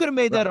NFL. You could have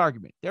made that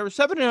argument. They were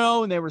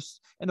 7-0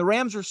 and the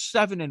Rams are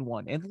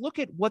 7-1. And look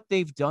at what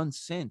they've done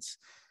since.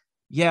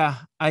 Yeah,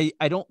 I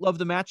don't love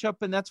the matchup,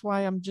 and that's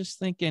why I'm just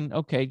thinking,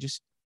 okay,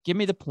 just give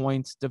me the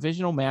points,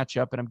 divisional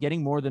matchup, and I'm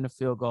getting more than a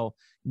field goal,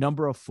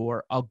 number of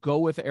 4. I'll go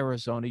with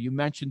Arizona. You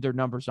mentioned their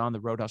numbers on the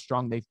road, how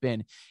strong they've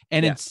been.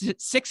 And in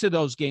 6 of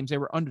those games, they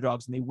were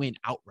underdogs, and they win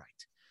outright.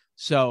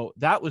 So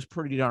that was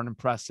pretty darn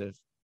impressive.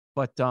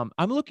 But I'm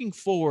looking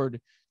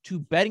forward to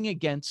betting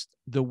against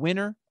the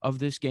winner of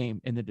this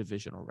game in the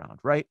divisional round,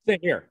 right? Same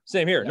here.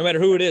 Yeah. No matter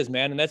who it is,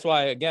 man. And that's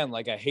why, again,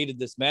 like I hated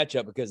this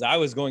matchup because I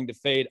was going to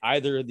fade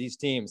either of these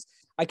teams.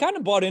 I kind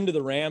of bought into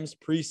the Rams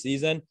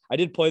preseason. I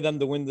did play them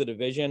to win the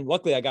division.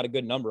 Luckily, I got a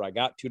good number. I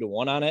got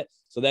 2-1 on it.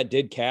 So that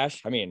did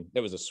cash. I mean, it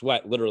was a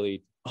sweat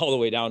literally all the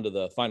way down to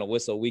the final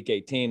whistle, week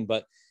 18.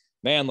 But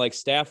man, like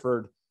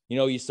Stafford,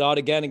 you saw it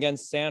again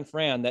against San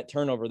Fran, that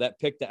turnover, that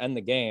pick to end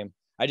the game.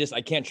 I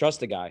can't trust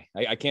the guy.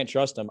 I can't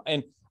trust him.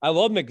 And I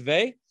love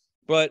McVay,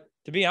 but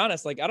to be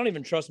honest, like I don't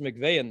even trust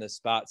McVay in this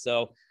spot.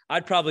 So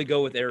I'd probably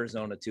go with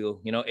Arizona too,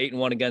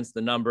 8-1 against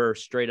the number,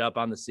 straight up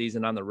on the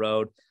season on the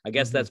road. I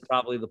guess that's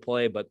probably the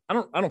play, but I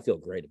don't feel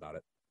great about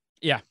it.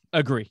 Yeah,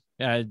 agree.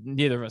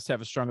 Neither of us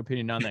have a strong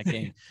opinion on that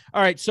game.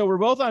 All right. So we're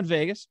both on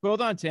Vegas, both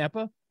on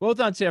Tampa,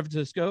 both on San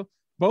Francisco,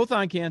 both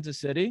on Kansas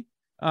City.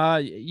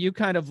 You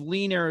kind of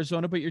lean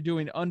Arizona, but you're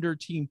doing under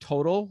team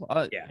total.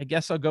 I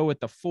guess I'll go with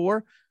the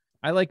 4.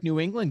 I like New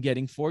England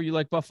getting 4. You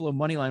like Buffalo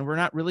money line. We're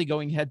not really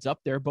going heads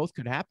up there. Both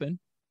could happen.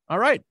 All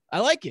right.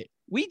 I like it.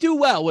 We do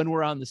well when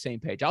we're on the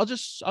same page. I'll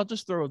just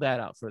throw that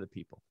out for the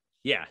people.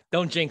 Yeah.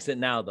 Don't jinx it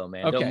now though,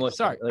 man. Okay.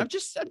 Sorry. I'm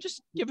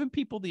just giving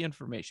people the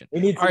information.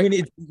 We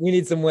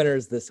need some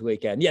winners this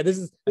weekend. Yeah. This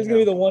is going to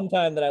be the one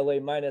time that I lay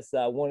minus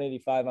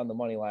 185 on the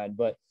money line,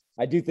 but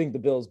I do think the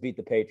Bills beat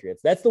the Patriots.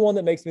 That's the one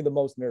that makes me the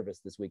most nervous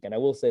this weekend. I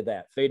will say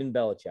that. Fade in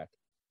Belichick.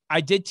 I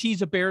did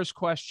tease a Bears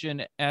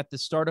question at the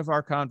start of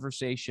our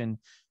conversation,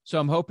 so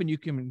I'm hoping you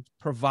can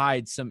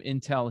provide some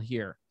intel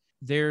here.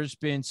 There's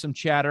been some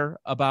chatter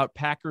about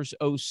Packers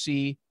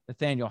OC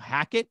Nathaniel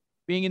Hackett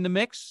being in the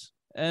mix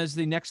as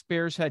the next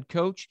Bears head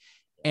coach.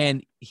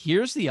 And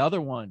here's the other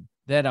one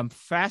that I'm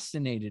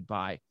fascinated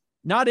by.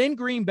 Not in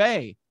Green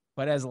Bay,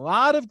 but has a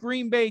lot of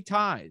Green Bay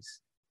ties.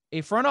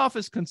 A front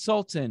office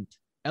consultant,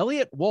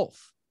 Elliot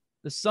Wolf,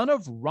 the son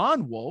of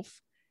Ron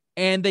Wolf,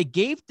 and they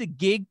gave the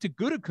gig to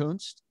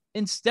Gutekunst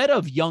instead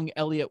of young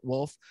Elliot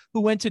Wolf, who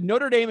went to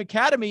Notre Dame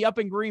Academy up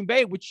in Green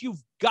Bay, which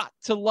you've got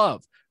to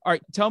love. All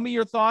right, tell me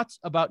your thoughts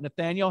about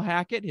Nathaniel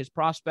Hackett, his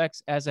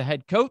prospects as a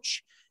head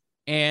coach,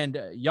 and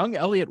young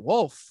Elliot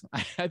Wolf.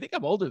 I think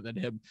I'm older than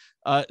him.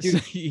 So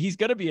he's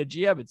going to be a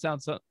GM, it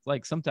sounds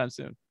like sometime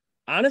soon.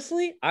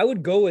 Honestly, I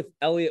would go with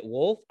Elliot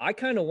Wolf. I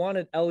kind of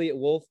wanted Elliot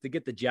Wolf to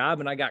get the job,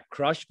 and I got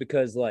crushed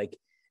because, like,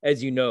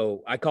 as you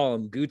know, I call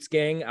him Goots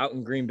Gang out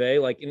in Green Bay.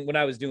 Like when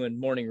I was doing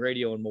morning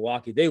radio in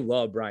Milwaukee, they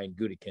love Brian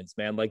Gutekunst,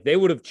 man. Like they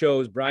would have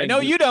chose Brian. I know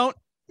you don't.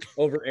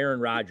 Over Aaron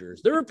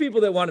Rodgers. There were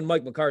people that wanted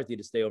Mike McCarthy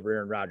to stay over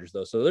Aaron Rodgers,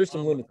 though. So there's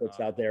some lunatics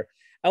out there.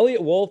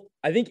 Elliot Wolf,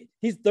 I think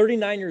he's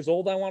 39 years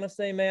old, I want to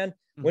say, man.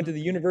 Went to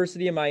the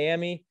University of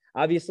Miami.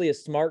 Obviously a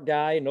smart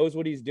guy, knows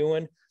what he's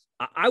doing.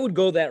 I would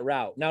go that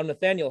route. Now,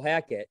 Nathaniel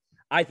Hackett,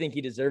 I think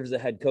he deserves a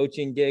head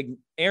coaching gig.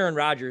 Aaron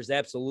Rodgers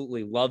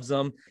absolutely loves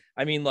him.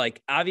 I mean,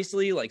 like,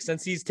 obviously, like,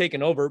 since he's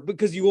taken over,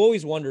 because you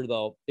always wonder,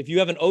 though, if you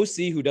have an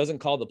OC who doesn't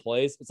call the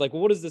plays, it's like,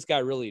 well, what does this guy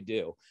really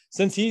do?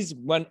 Since he's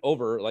went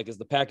over, like, as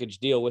the package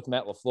deal with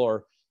Matt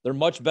LaFleur, they're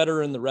much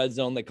better in the red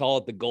zone. They call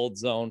it the gold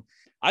zone.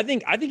 I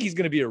think he's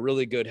going to be a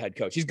really good head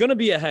coach. He's going to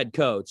be a head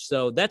coach.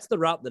 So that's the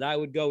route that I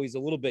would go. He's a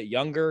little bit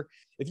younger.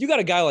 If you got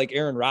a guy like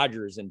Aaron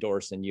Rodgers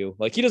endorsing you,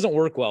 like he doesn't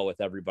work well with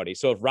everybody.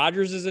 So if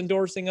Rodgers is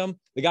endorsing him,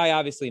 the guy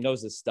obviously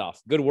knows his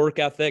stuff. Good work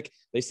ethic.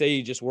 They say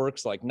he just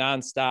works like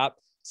nonstop.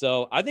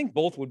 So I think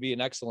both would be an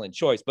excellent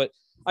choice. But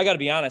I got to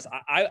be honest,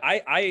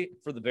 I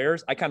for the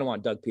Bears, I kind of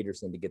want Doug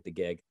Peterson to get the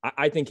gig.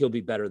 I think he'll be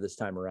better this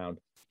time around.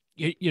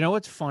 You know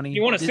what's funny? He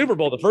won a Super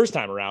Bowl the first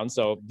time around,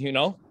 so you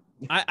know.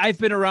 I've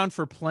been around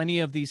for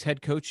plenty of these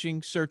head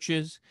coaching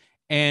searches,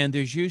 and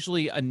there's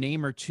usually a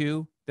name or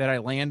two that I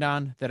land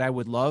on that I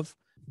would love.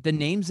 The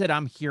names that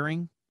I'm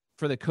hearing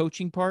for the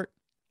coaching part,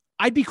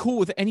 I'd be cool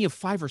with any of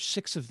 5 or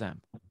 6 of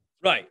them.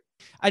 Right.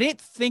 I didn't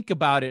think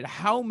about it,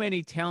 how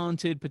many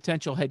talented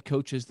potential head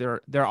coaches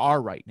there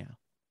are right now.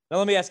 Now,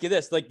 let me ask you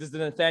this. Like, does the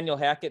Nathaniel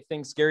Hackett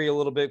thing scare you a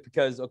little bit?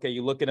 Because, okay,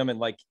 you look at him and,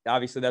 like,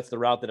 obviously that's the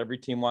route that every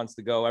team wants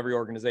to go. Every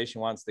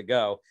organization wants to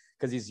go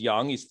because he's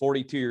young. He's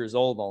 42 years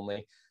old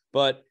only.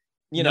 But,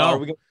 you know, are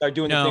we going to start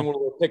doing the thing where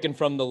we're picking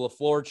from the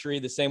LaFleur tree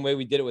the same way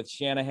we did it with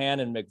Shanahan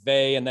and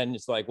McVay? And then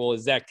it's like, well,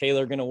 is Zach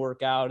Taylor going to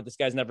work out? This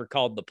guy's never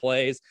called the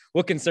plays.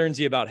 What concerns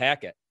you about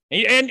Hackett?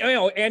 And you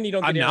know, and you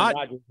don't get Aaron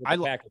Rodgers with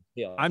the Packers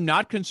deal. I'm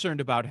not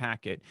concerned about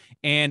Hackett.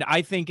 And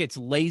I think it's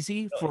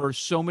lazy for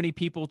so many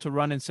people to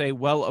run and say,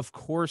 well, of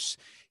course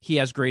he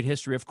has great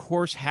history. Of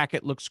course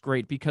Hackett looks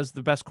great because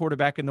the best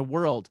quarterback in the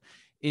world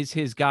is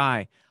his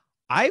guy.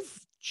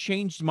 I've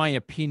changed my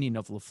opinion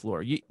of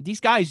LaFleur. These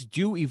guys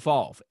do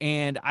evolve.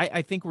 And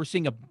I think we're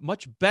seeing a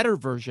much better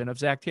version of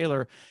Zach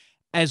Taylor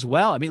as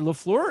well. I mean,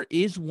 LaFleur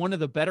is one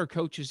of the better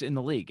coaches in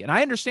the league. And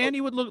I understand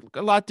he would look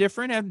a lot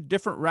different, have a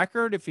different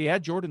record if he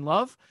had Jordan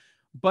Love,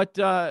 but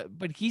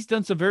he's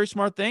done some very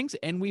smart things.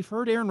 And we've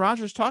heard Aaron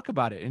Rodgers talk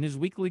about it in his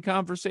weekly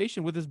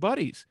conversation with his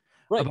buddies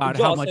about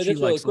how much he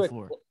likes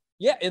LaFleur.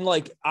 Yeah. And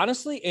like,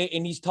 honestly,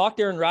 and he's talked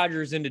Aaron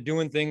Rodgers into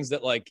doing things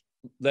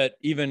that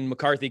even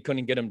McCarthy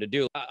couldn't get him to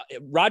do.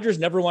 Rodgers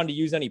never wanted to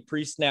use any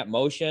pre-snap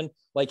motion.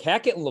 Like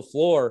Hackett and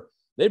LaFleur,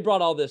 they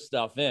brought all this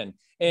stuff in.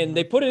 And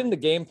they put it in the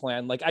game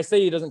plan. Like I say,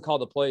 he doesn't call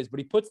the plays, but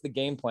he puts the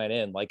game plan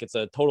in. Like it's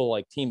a total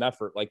like team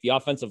effort. Like the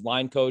offensive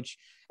line coach,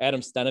 Adam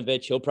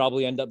Stenovich, he'll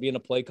probably end up being a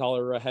play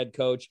caller or a head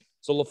coach.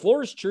 So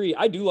LaFleur's tree,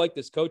 I do like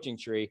this coaching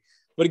tree.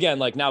 But again,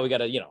 like now we got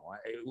to, you know,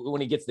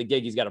 when he gets the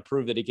gig, he's got to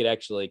prove that he could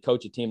actually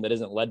coach a team that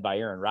isn't led by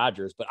Aaron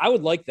Rodgers. But I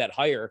would like that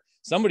hire.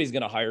 Somebody's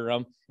going to hire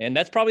him. And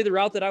that's probably the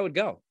route that I would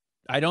go.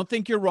 I don't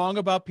think you're wrong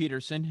about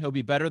Peterson. He'll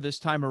be better this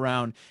time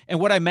around. And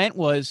what I meant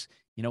was,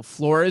 you know,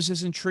 Flores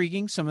is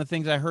intriguing. Some of the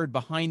things I heard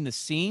behind the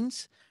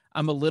scenes,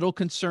 I'm a little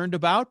concerned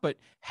about, but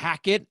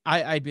Hackett,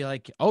 I'd be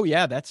like, oh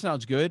yeah, that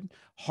sounds good.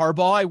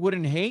 Harbaugh, I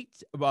wouldn't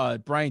hate.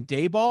 Brian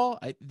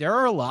Daboll. There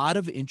are a lot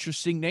of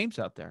interesting names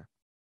out there.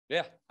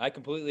 Yeah, I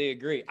completely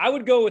agree. I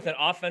would go with an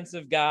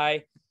offensive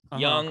guy,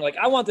 young. Like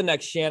I want the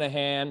next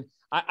Shanahan.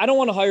 I don't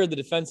want to hire the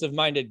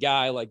defensive-minded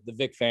guy like the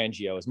Vic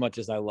Fangio, as much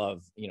as I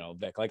love, you know,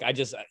 Vic. Like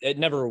it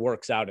never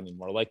works out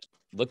anymore. Like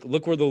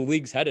look where the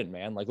league's headed,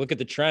 man. Like look at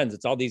the trends.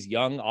 It's all these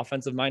young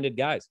offensive-minded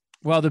guys.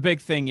 Well, the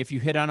big thing, if you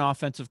hit on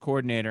offensive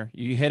coordinator,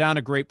 you hit on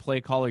a great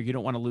play caller, you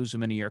don't want to lose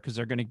them in a year because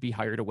they're going to be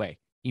hired away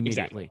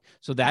immediately. Exactly.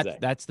 So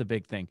that's the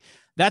big thing.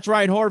 That's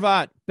Ryan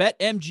Horvat.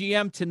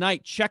 BetMGM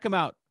tonight. Check them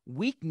out.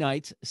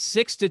 Weeknights,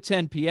 6 to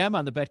 10 p.m.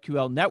 on the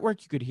BetQL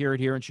network. You could hear it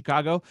here in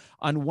Chicago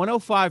on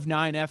 105.9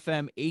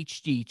 FM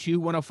HD2,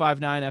 105.9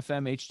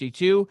 FM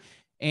HD2,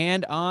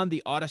 and on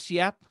the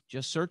Odyssey app.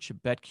 Just search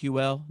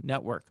BetQL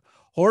network.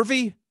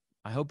 Horvey,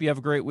 I hope you have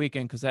a great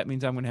weekend because that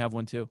means I'm going to have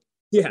one too.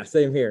 Yeah,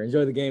 same here.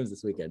 Enjoy the games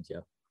this weekend,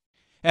 Joe.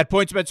 At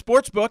PointsBet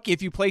Sportsbook,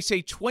 if you place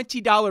a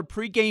 $20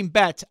 pregame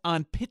bet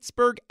on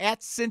Pittsburgh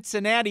at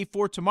Cincinnati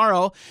for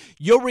tomorrow,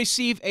 you'll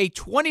receive a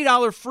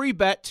 $20 free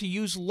bet to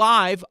use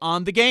live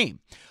on the game.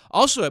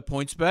 Also at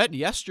PointsBet,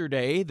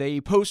 yesterday, they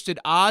posted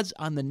odds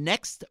on the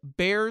next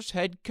Bears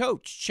head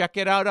coach. Check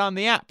it out on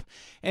the app.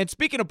 And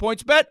speaking of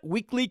PointsBet,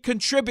 weekly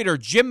contributor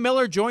Jim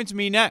Miller joins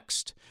me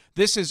next.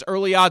 This is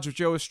Early Odds with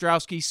Joe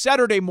Ostrowski,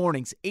 Saturday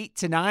mornings, 8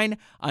 to 9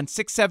 on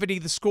 670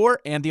 The Score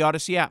and the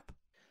Odyssey app.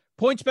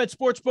 PointsBet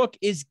Sportsbook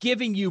is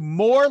giving you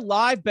more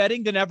live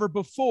betting than ever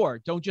before.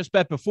 Don't just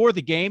bet before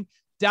the game.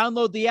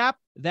 Download the app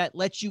that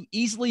lets you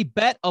easily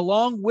bet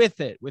along with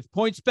it. With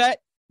PointsBet,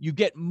 you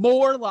get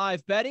more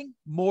live betting,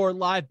 more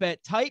live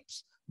bet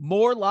types,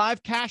 more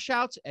live cash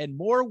outs, and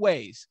more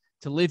ways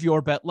to live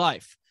your bet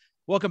life.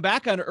 Welcome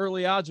back on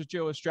Early Odds with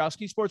Joe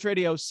Ostrowski, Sports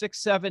Radio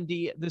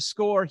 670 The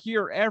Score,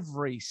 here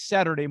every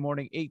Saturday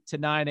morning, 8 to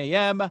 9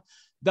 a.m.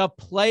 The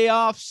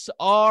playoffs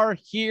are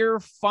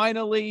here.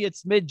 Finally,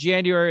 it's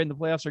mid-January and the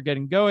playoffs are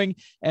getting going.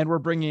 And we're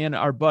bringing in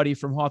our buddy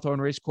from Hawthorne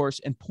Racecourse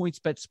and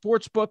PointsBet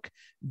Sportsbook,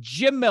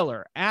 Jim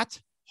Miller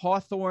at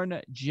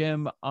Hawthorne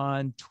Jim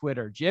on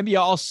Twitter. Jim, you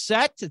all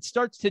set? It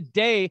starts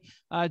today.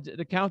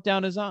 The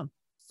countdown is on.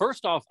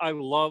 First off, I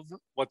love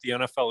what the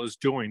NFL is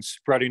doing,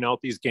 spreading out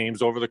these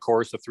games over the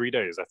course of 3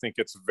 days. I think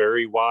it's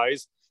very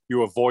wise.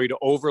 You avoid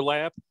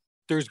overlap.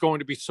 There's going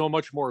to be so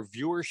much more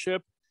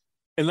viewership.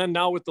 And then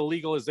now with the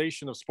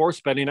legalization of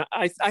sports betting,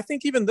 I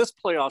think even this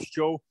playoffs,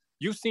 Joe,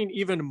 you've seen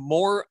even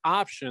more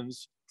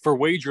options for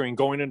wagering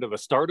going into the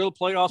start of the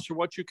playoffs for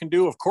what you can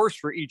do, of course,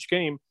 for each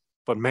game.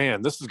 But,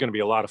 man, this is going to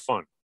be a lot of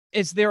fun.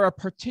 Is there a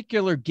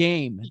particular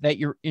game that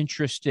you're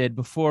interested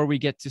before we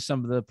get to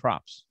some of the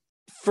props?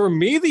 For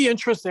me, the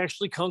interest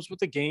actually comes with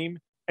the game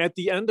at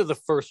the end of the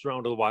first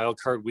round of the wild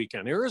card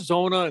weekend,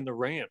 Arizona and the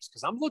Rams,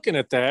 because I'm looking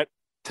at that.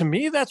 To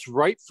me, that's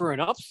ripe for an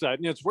upset.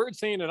 And it's weird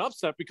saying an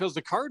upset because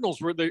the Cardinals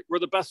were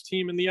the best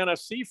team in the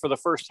NFC for the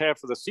first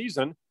half of the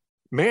season.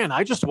 Man,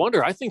 I just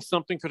wonder. I think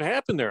something could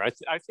happen there.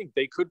 I think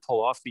they could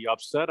pull off the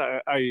upset.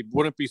 I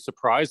wouldn't be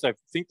surprised. I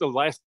think the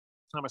last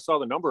time I saw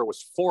the number, it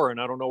was 4, and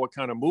I don't know what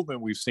kind of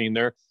movement we've seen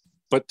there.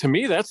 But to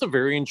me, that's a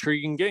very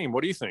intriguing game.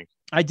 What do you think?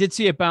 I did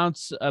see it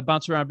bounce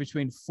around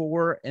between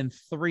 4 and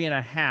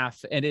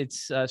 3.5, and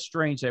it's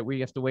strange that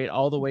we have to wait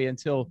all the way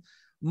until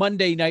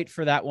Monday night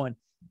for that one.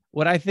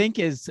 What I think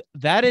is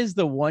that is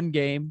the one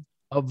game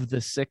of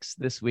the 6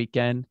 this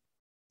weekend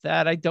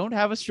that I don't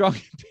have a strong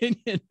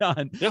opinion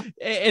on. Yeah.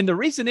 And the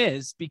reason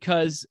is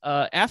because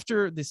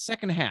after the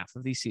second half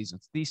of these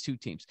seasons, these two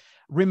teams,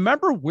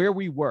 remember where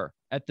we were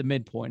at the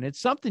midpoint. It's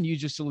something you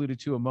just alluded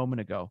to a moment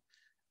ago.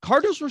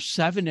 Cardinals were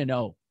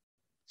 7-0.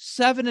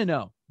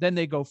 7-0. Then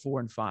they go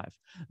 4-5.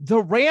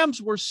 The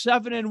Rams were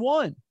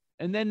 7-1.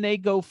 And then they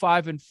go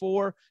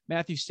 5-4.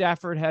 Matthew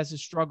Stafford has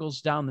his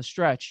struggles down the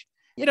stretch.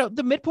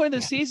 The midpoint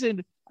of the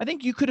season, I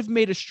think you could have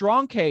made a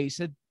strong case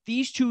that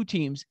these two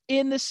teams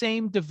in the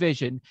same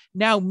division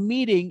now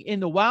meeting in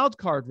the wild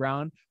card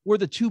round were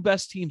the two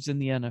best teams in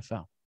the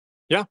NFL.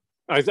 Yeah,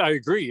 I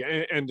agree.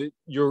 And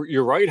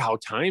you're right how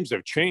times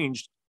have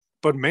changed.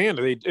 But, man,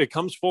 it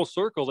comes full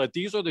circle that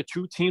these are the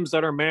two teams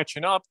that are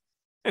matching up.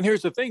 And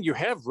here's the thing. You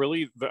have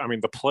really,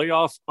 the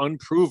playoff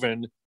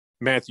unproven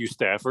Matthew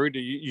Stafford.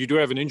 You do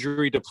have an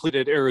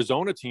injury-depleted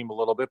Arizona team a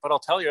little bit. But I'll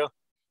tell you,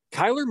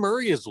 Kyler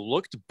Murray has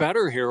looked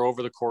better here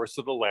over the course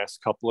of the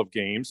last couple of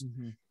games.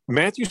 Mm-hmm.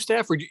 Matthew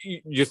Stafford,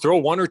 you throw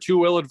one or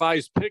two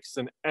ill-advised picks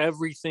and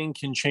everything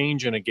can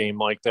change in a game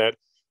like that.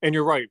 And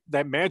you're right.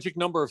 That magic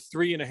number of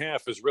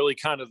 3.5 is really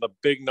kind of the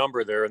big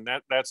number there. And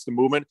that's the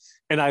movement.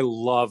 And I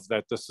love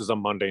that this is a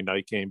Monday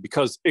night game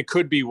because it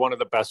could be one of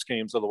the best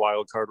games of the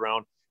wild card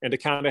round. And to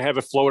kind of have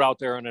it float out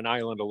there on an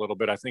island a little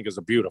bit, I think is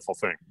a beautiful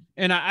thing.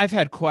 And I've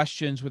had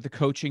questions with the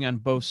coaching on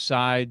both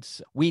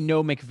sides. We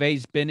know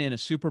McVay's been in a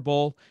Super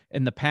Bowl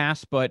in the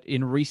past, but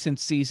in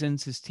recent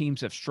seasons, his teams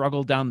have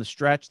struggled down the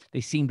stretch.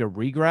 They seem to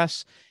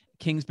regress.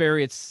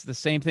 Kingsbury, it's the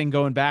same thing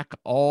going back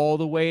all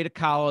the way to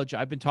college.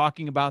 I've been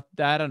talking about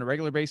that on a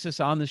regular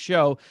basis on the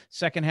show.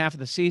 Second half of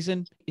the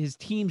season, his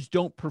teams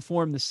don't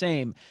perform the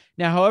same.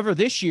 Now, however,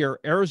 this year,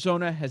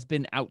 Arizona has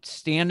been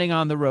outstanding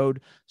on the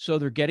road, so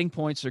they're getting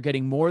points. They're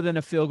getting more than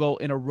a field goal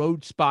in a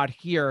road spot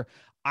here.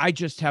 I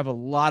just have a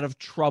lot of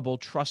trouble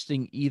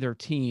trusting either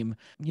team.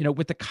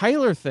 With the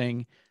Kyler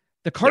thing,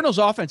 the Cardinals'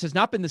 offense has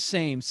not been the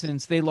same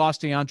since they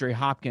lost DeAndre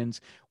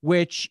Hopkins,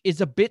 which is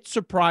a bit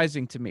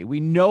surprising to me. We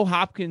know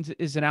Hopkins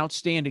is an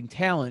outstanding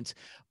talent,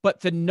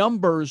 but the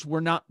numbers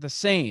were not the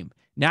same.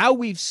 Now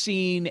we've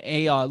seen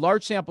a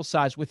large sample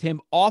size with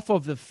him off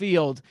of the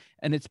field,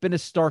 and it's been a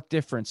stark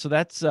difference. So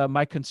that's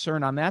my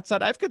concern on that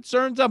side. I have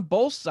concerns on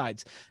both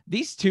sides.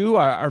 These two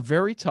are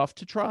very tough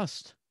to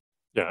trust.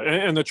 Yeah,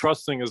 and the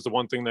trust thing is the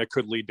one thing that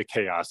could lead to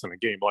chaos in a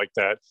game like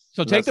that.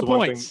 So take the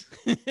points.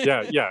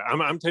 Yeah,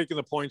 I'm taking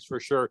the points for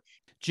sure.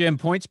 Jim,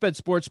 PointsBet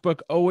Sportsbook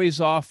always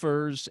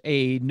offers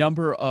a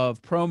number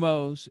of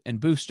promos and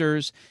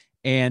boosters,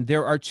 and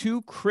there are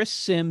 2 Chris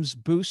Sims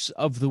boosts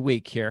of the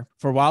week here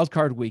for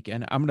Wildcard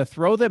Weekend. I'm going to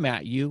throw them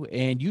at you,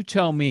 and you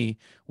tell me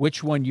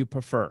which one you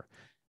prefer.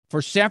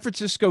 For San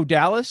Francisco,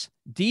 Dallas,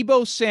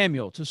 Deebo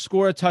Samuel to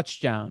score a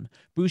touchdown,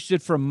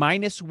 boosted from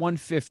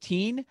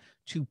 -115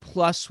 to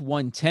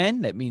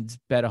 +110. That means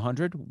bet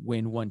 100,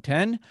 win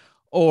 110.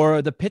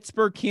 Or the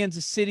Pittsburgh,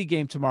 Kansas City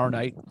game tomorrow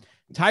night,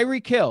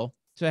 Tyreek Hill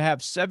to have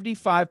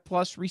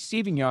 75+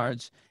 receiving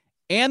yards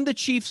and the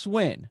Chiefs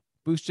win,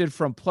 boosted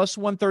from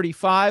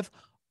 +135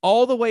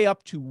 all the way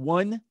up to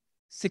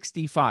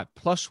 165,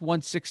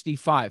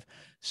 +165.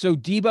 So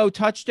Deebo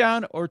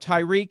touchdown or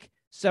Tyreek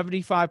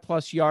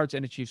 75+ yards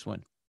and a Chiefs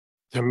win.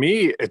 To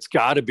me, it's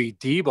got to be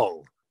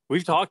Deebo.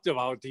 We've talked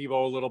about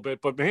Deebo a little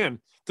bit, but man,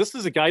 this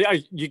is a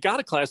guy, you got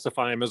to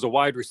classify him as a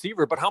wide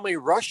receiver, but how many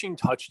rushing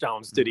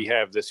touchdowns did he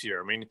have this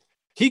year? I mean,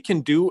 he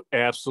can do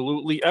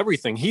absolutely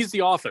everything. He's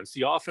the offense.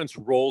 The offense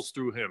rolls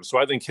through him. So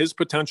I think his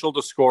potential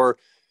to score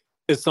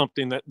is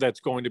something that's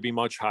going to be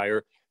much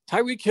higher.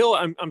 Tyreek Hill,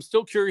 I'm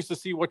still curious to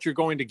see what you're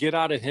going to get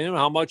out of him,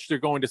 how much they're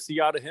going to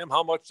see out of him.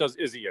 How much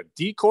is he a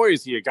decoy?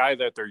 Is he a guy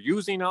that they're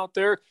using out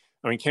there?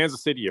 I mean,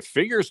 Kansas City, you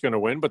figure is going to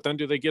win, but then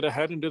do they get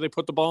ahead and do they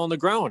put the ball on the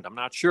ground? I'm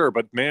not sure.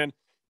 But, man,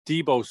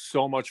 Deebo's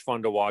so much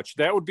fun to watch.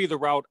 That would be the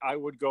route I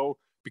would go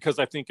because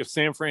I think if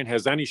San Fran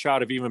has any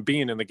shot of even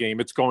being in the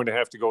game, it's going to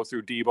have to go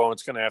through Deebo and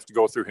it's going to have to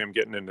go through him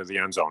getting into the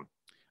end zone.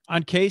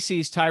 On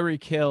Casey's,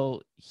 Tyreek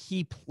Hill,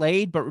 he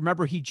played, but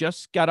remember, he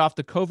just got off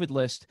the COVID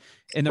list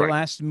in their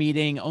last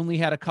meeting, only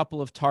had a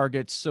couple of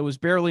targets, so was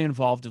barely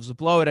involved. It was a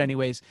blowout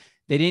anyways.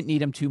 They didn't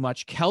need him too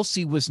much.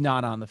 Kelsey was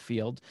not on the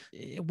field.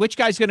 Which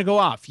guy's going to go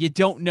off? You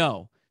don't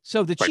know.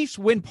 So the Chiefs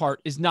win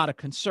part is not a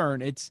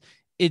concern. It's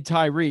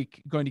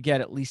Tyreek going to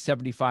get at least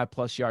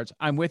 75+ yards.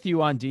 I'm with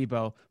you on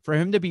Deebo. For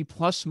him to be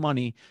plus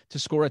money to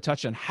score a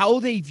touchdown, how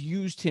they've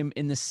used him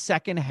in the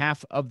second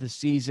half of the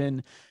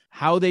season,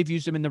 how they've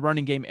used him in the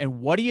running game.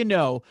 And what do you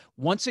know?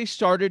 Once they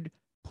started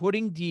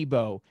putting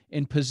Deebo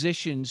in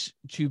positions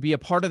to be a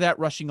part of that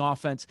rushing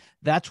offense,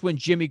 that's when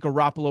Jimmy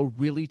Garoppolo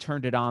really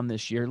turned it on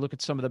this year. Look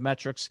at some of the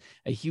metrics.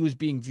 He was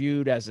being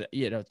viewed as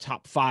a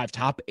top 5,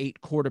 top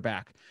 8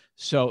 quarterback.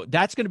 So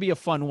that's going to be a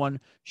fun one.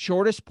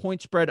 Shortest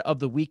point spread of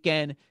the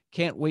weekend.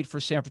 Can't wait for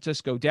San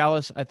Francisco,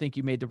 Dallas. I think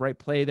you made the right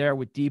play there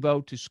with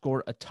Deebo to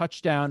score a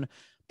touchdown.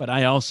 But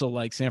I also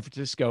like San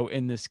Francisco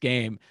in this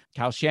game.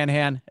 Kyle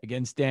Shanahan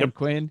against Dan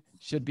Quinn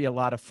should be a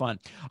lot of fun.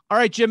 All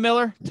right, Jim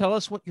Miller, tell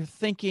us what you're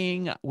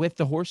thinking with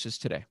the horses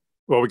today.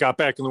 Well, we got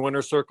back in the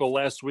winner's circle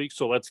last week,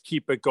 so let's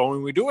keep it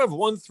going. We do have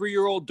one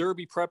 3-year-old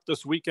Derby prep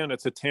this weekend.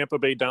 It's at Tampa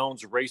Bay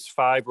Downs, race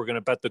 5. We're going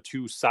to bet the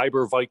 2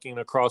 Cyber Viking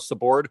across the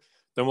board.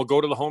 Then we'll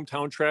go to the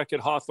hometown track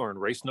at Hawthorne,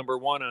 race number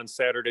 1 on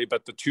Saturday,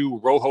 bet the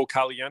 2 Rojo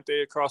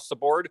Caliente across the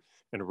board.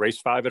 And race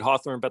 5 at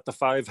Hawthorne, bet the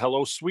 5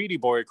 Hello Sweetie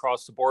Boy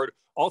across the board.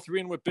 All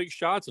 3 in with big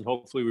shots, and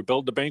hopefully we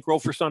build the bankroll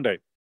for Sunday.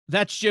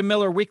 That's Jim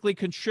Miller, weekly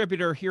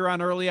contributor here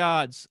on Early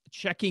Odds,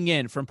 checking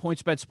in from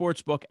PointsBet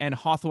Sportsbook and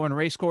Hawthorne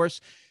Racecourse.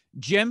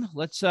 Jim,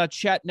 let's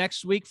chat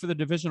next week for the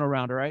divisional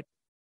round, all right?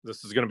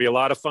 This is going to be a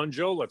lot of fun,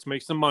 Joe. Let's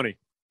make some money.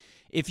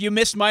 If you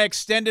missed my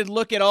extended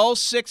look at all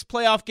 6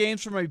 playoff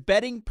games from a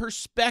betting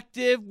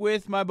perspective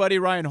with my buddy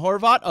Ryan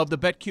Horvat of the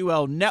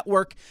BetQL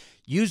Network,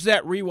 use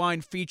that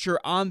rewind feature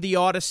on the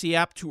Odyssey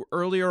app to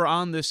earlier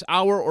on this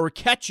hour or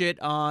catch it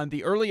on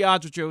the Early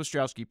Odds with Joe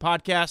Ostrowski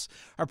podcast.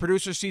 Our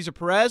producer, Cesar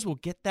Perez, will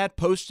get that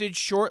posted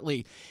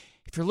shortly.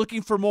 If you're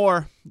looking for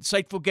more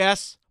insightful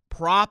guests,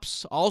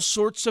 props, all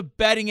sorts of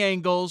betting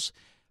angles,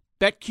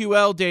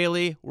 BetQL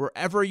Daily,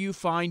 wherever you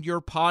find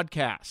your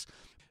podcasts.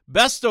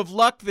 Best of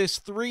luck this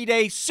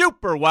 3-day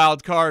super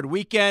wildcard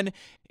weekend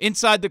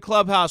inside the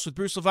clubhouse with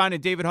Bruce Levine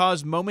and David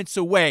Hawes moments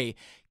away.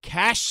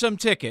 Cash some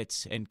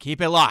tickets and keep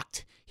it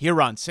locked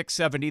here on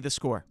 670 The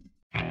Score.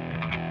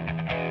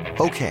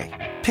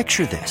 Okay,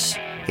 picture this.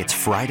 It's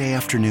Friday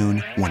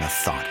afternoon when a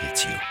thought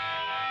hits you.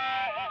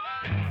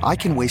 I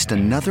can waste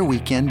another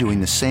weekend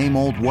doing the same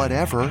old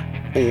whatever,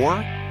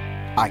 or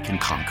I can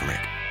conquer it.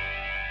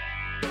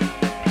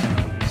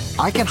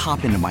 I can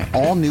hop into my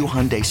all-new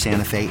Hyundai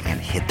Santa Fe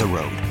and hit the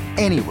road.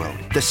 Any road.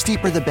 The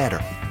steeper, the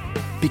better.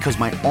 Because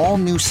my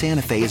all-new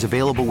Santa Fe is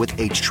available with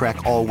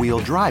H-Track all-wheel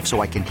drive, so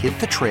I can hit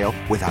the trail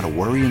without a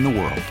worry in the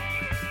world.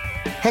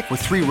 Heck, with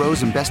 3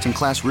 rows and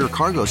best-in-class rear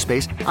cargo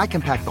space, I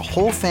can pack the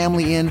whole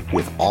family in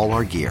with all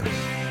our gear.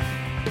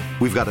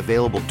 We've got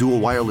available dual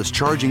wireless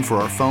charging for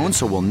our phones,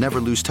 so we'll never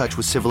lose touch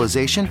with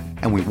civilization,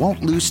 and we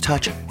won't lose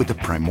touch with the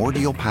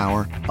primordial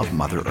power of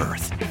Mother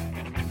Earth.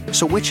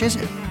 So which is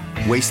it?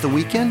 Waste the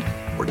weekend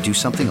or do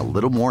something a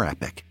little more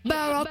epic?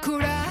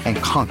 And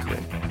conquer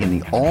it in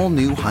the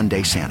all-new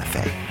Hyundai Santa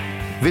Fe.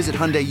 Visit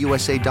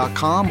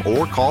HyundaiUSA.com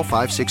or call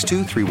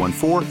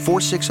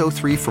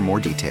 562-314-4603 for more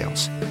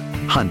details.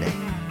 Hyundai,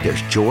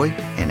 there's joy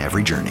in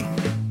every journey.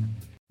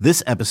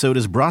 This episode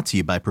is brought to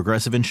you by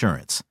Progressive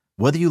Insurance.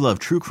 Whether you love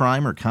true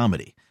crime or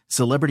comedy,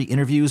 celebrity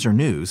interviews or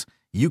news,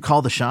 you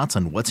call the shots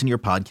on what's in your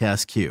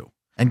podcast queue.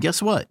 And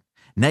guess what?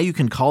 Now you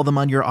can call them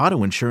on your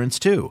auto insurance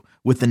too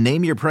with the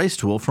Name Your Price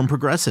tool from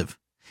Progressive.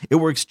 It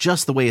works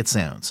just the way it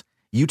sounds.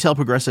 You tell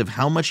Progressive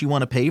how much you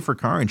want to pay for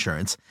car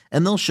insurance,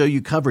 and they'll show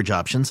you coverage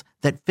options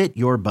that fit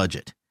your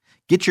budget.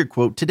 Get your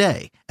quote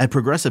today at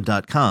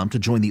Progressive.com to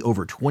join the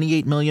over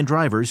 28 million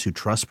drivers who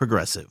trust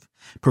Progressive.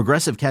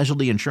 Progressive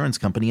Casualty Insurance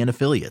Company and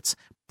Affiliates.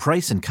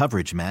 Price and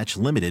coverage match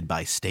limited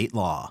by state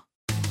law.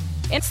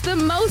 It's the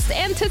most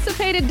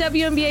anticipated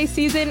WNBA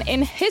season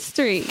in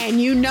history.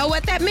 And you know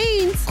what that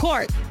means.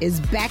 Court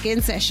is back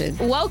in session.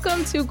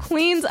 Welcome to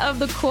Queens of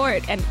the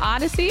Court, an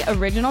Odyssey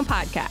original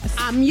podcast.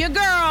 I'm your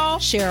girl,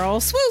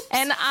 Cheryl Swoop.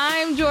 And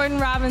I'm Jordan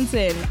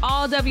Robinson.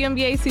 All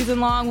WNBA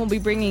season long, we'll be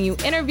bringing you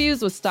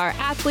interviews with star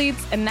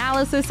athletes,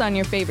 analysis on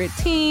your favorite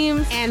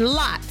teams, and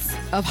lots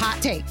of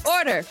hot takes.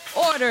 Order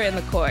in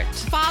the court.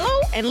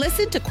 Follow and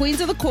listen to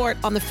Queens of the Court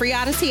on the free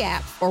Odyssey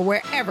app or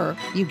wherever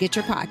you get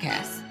your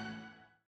podcasts.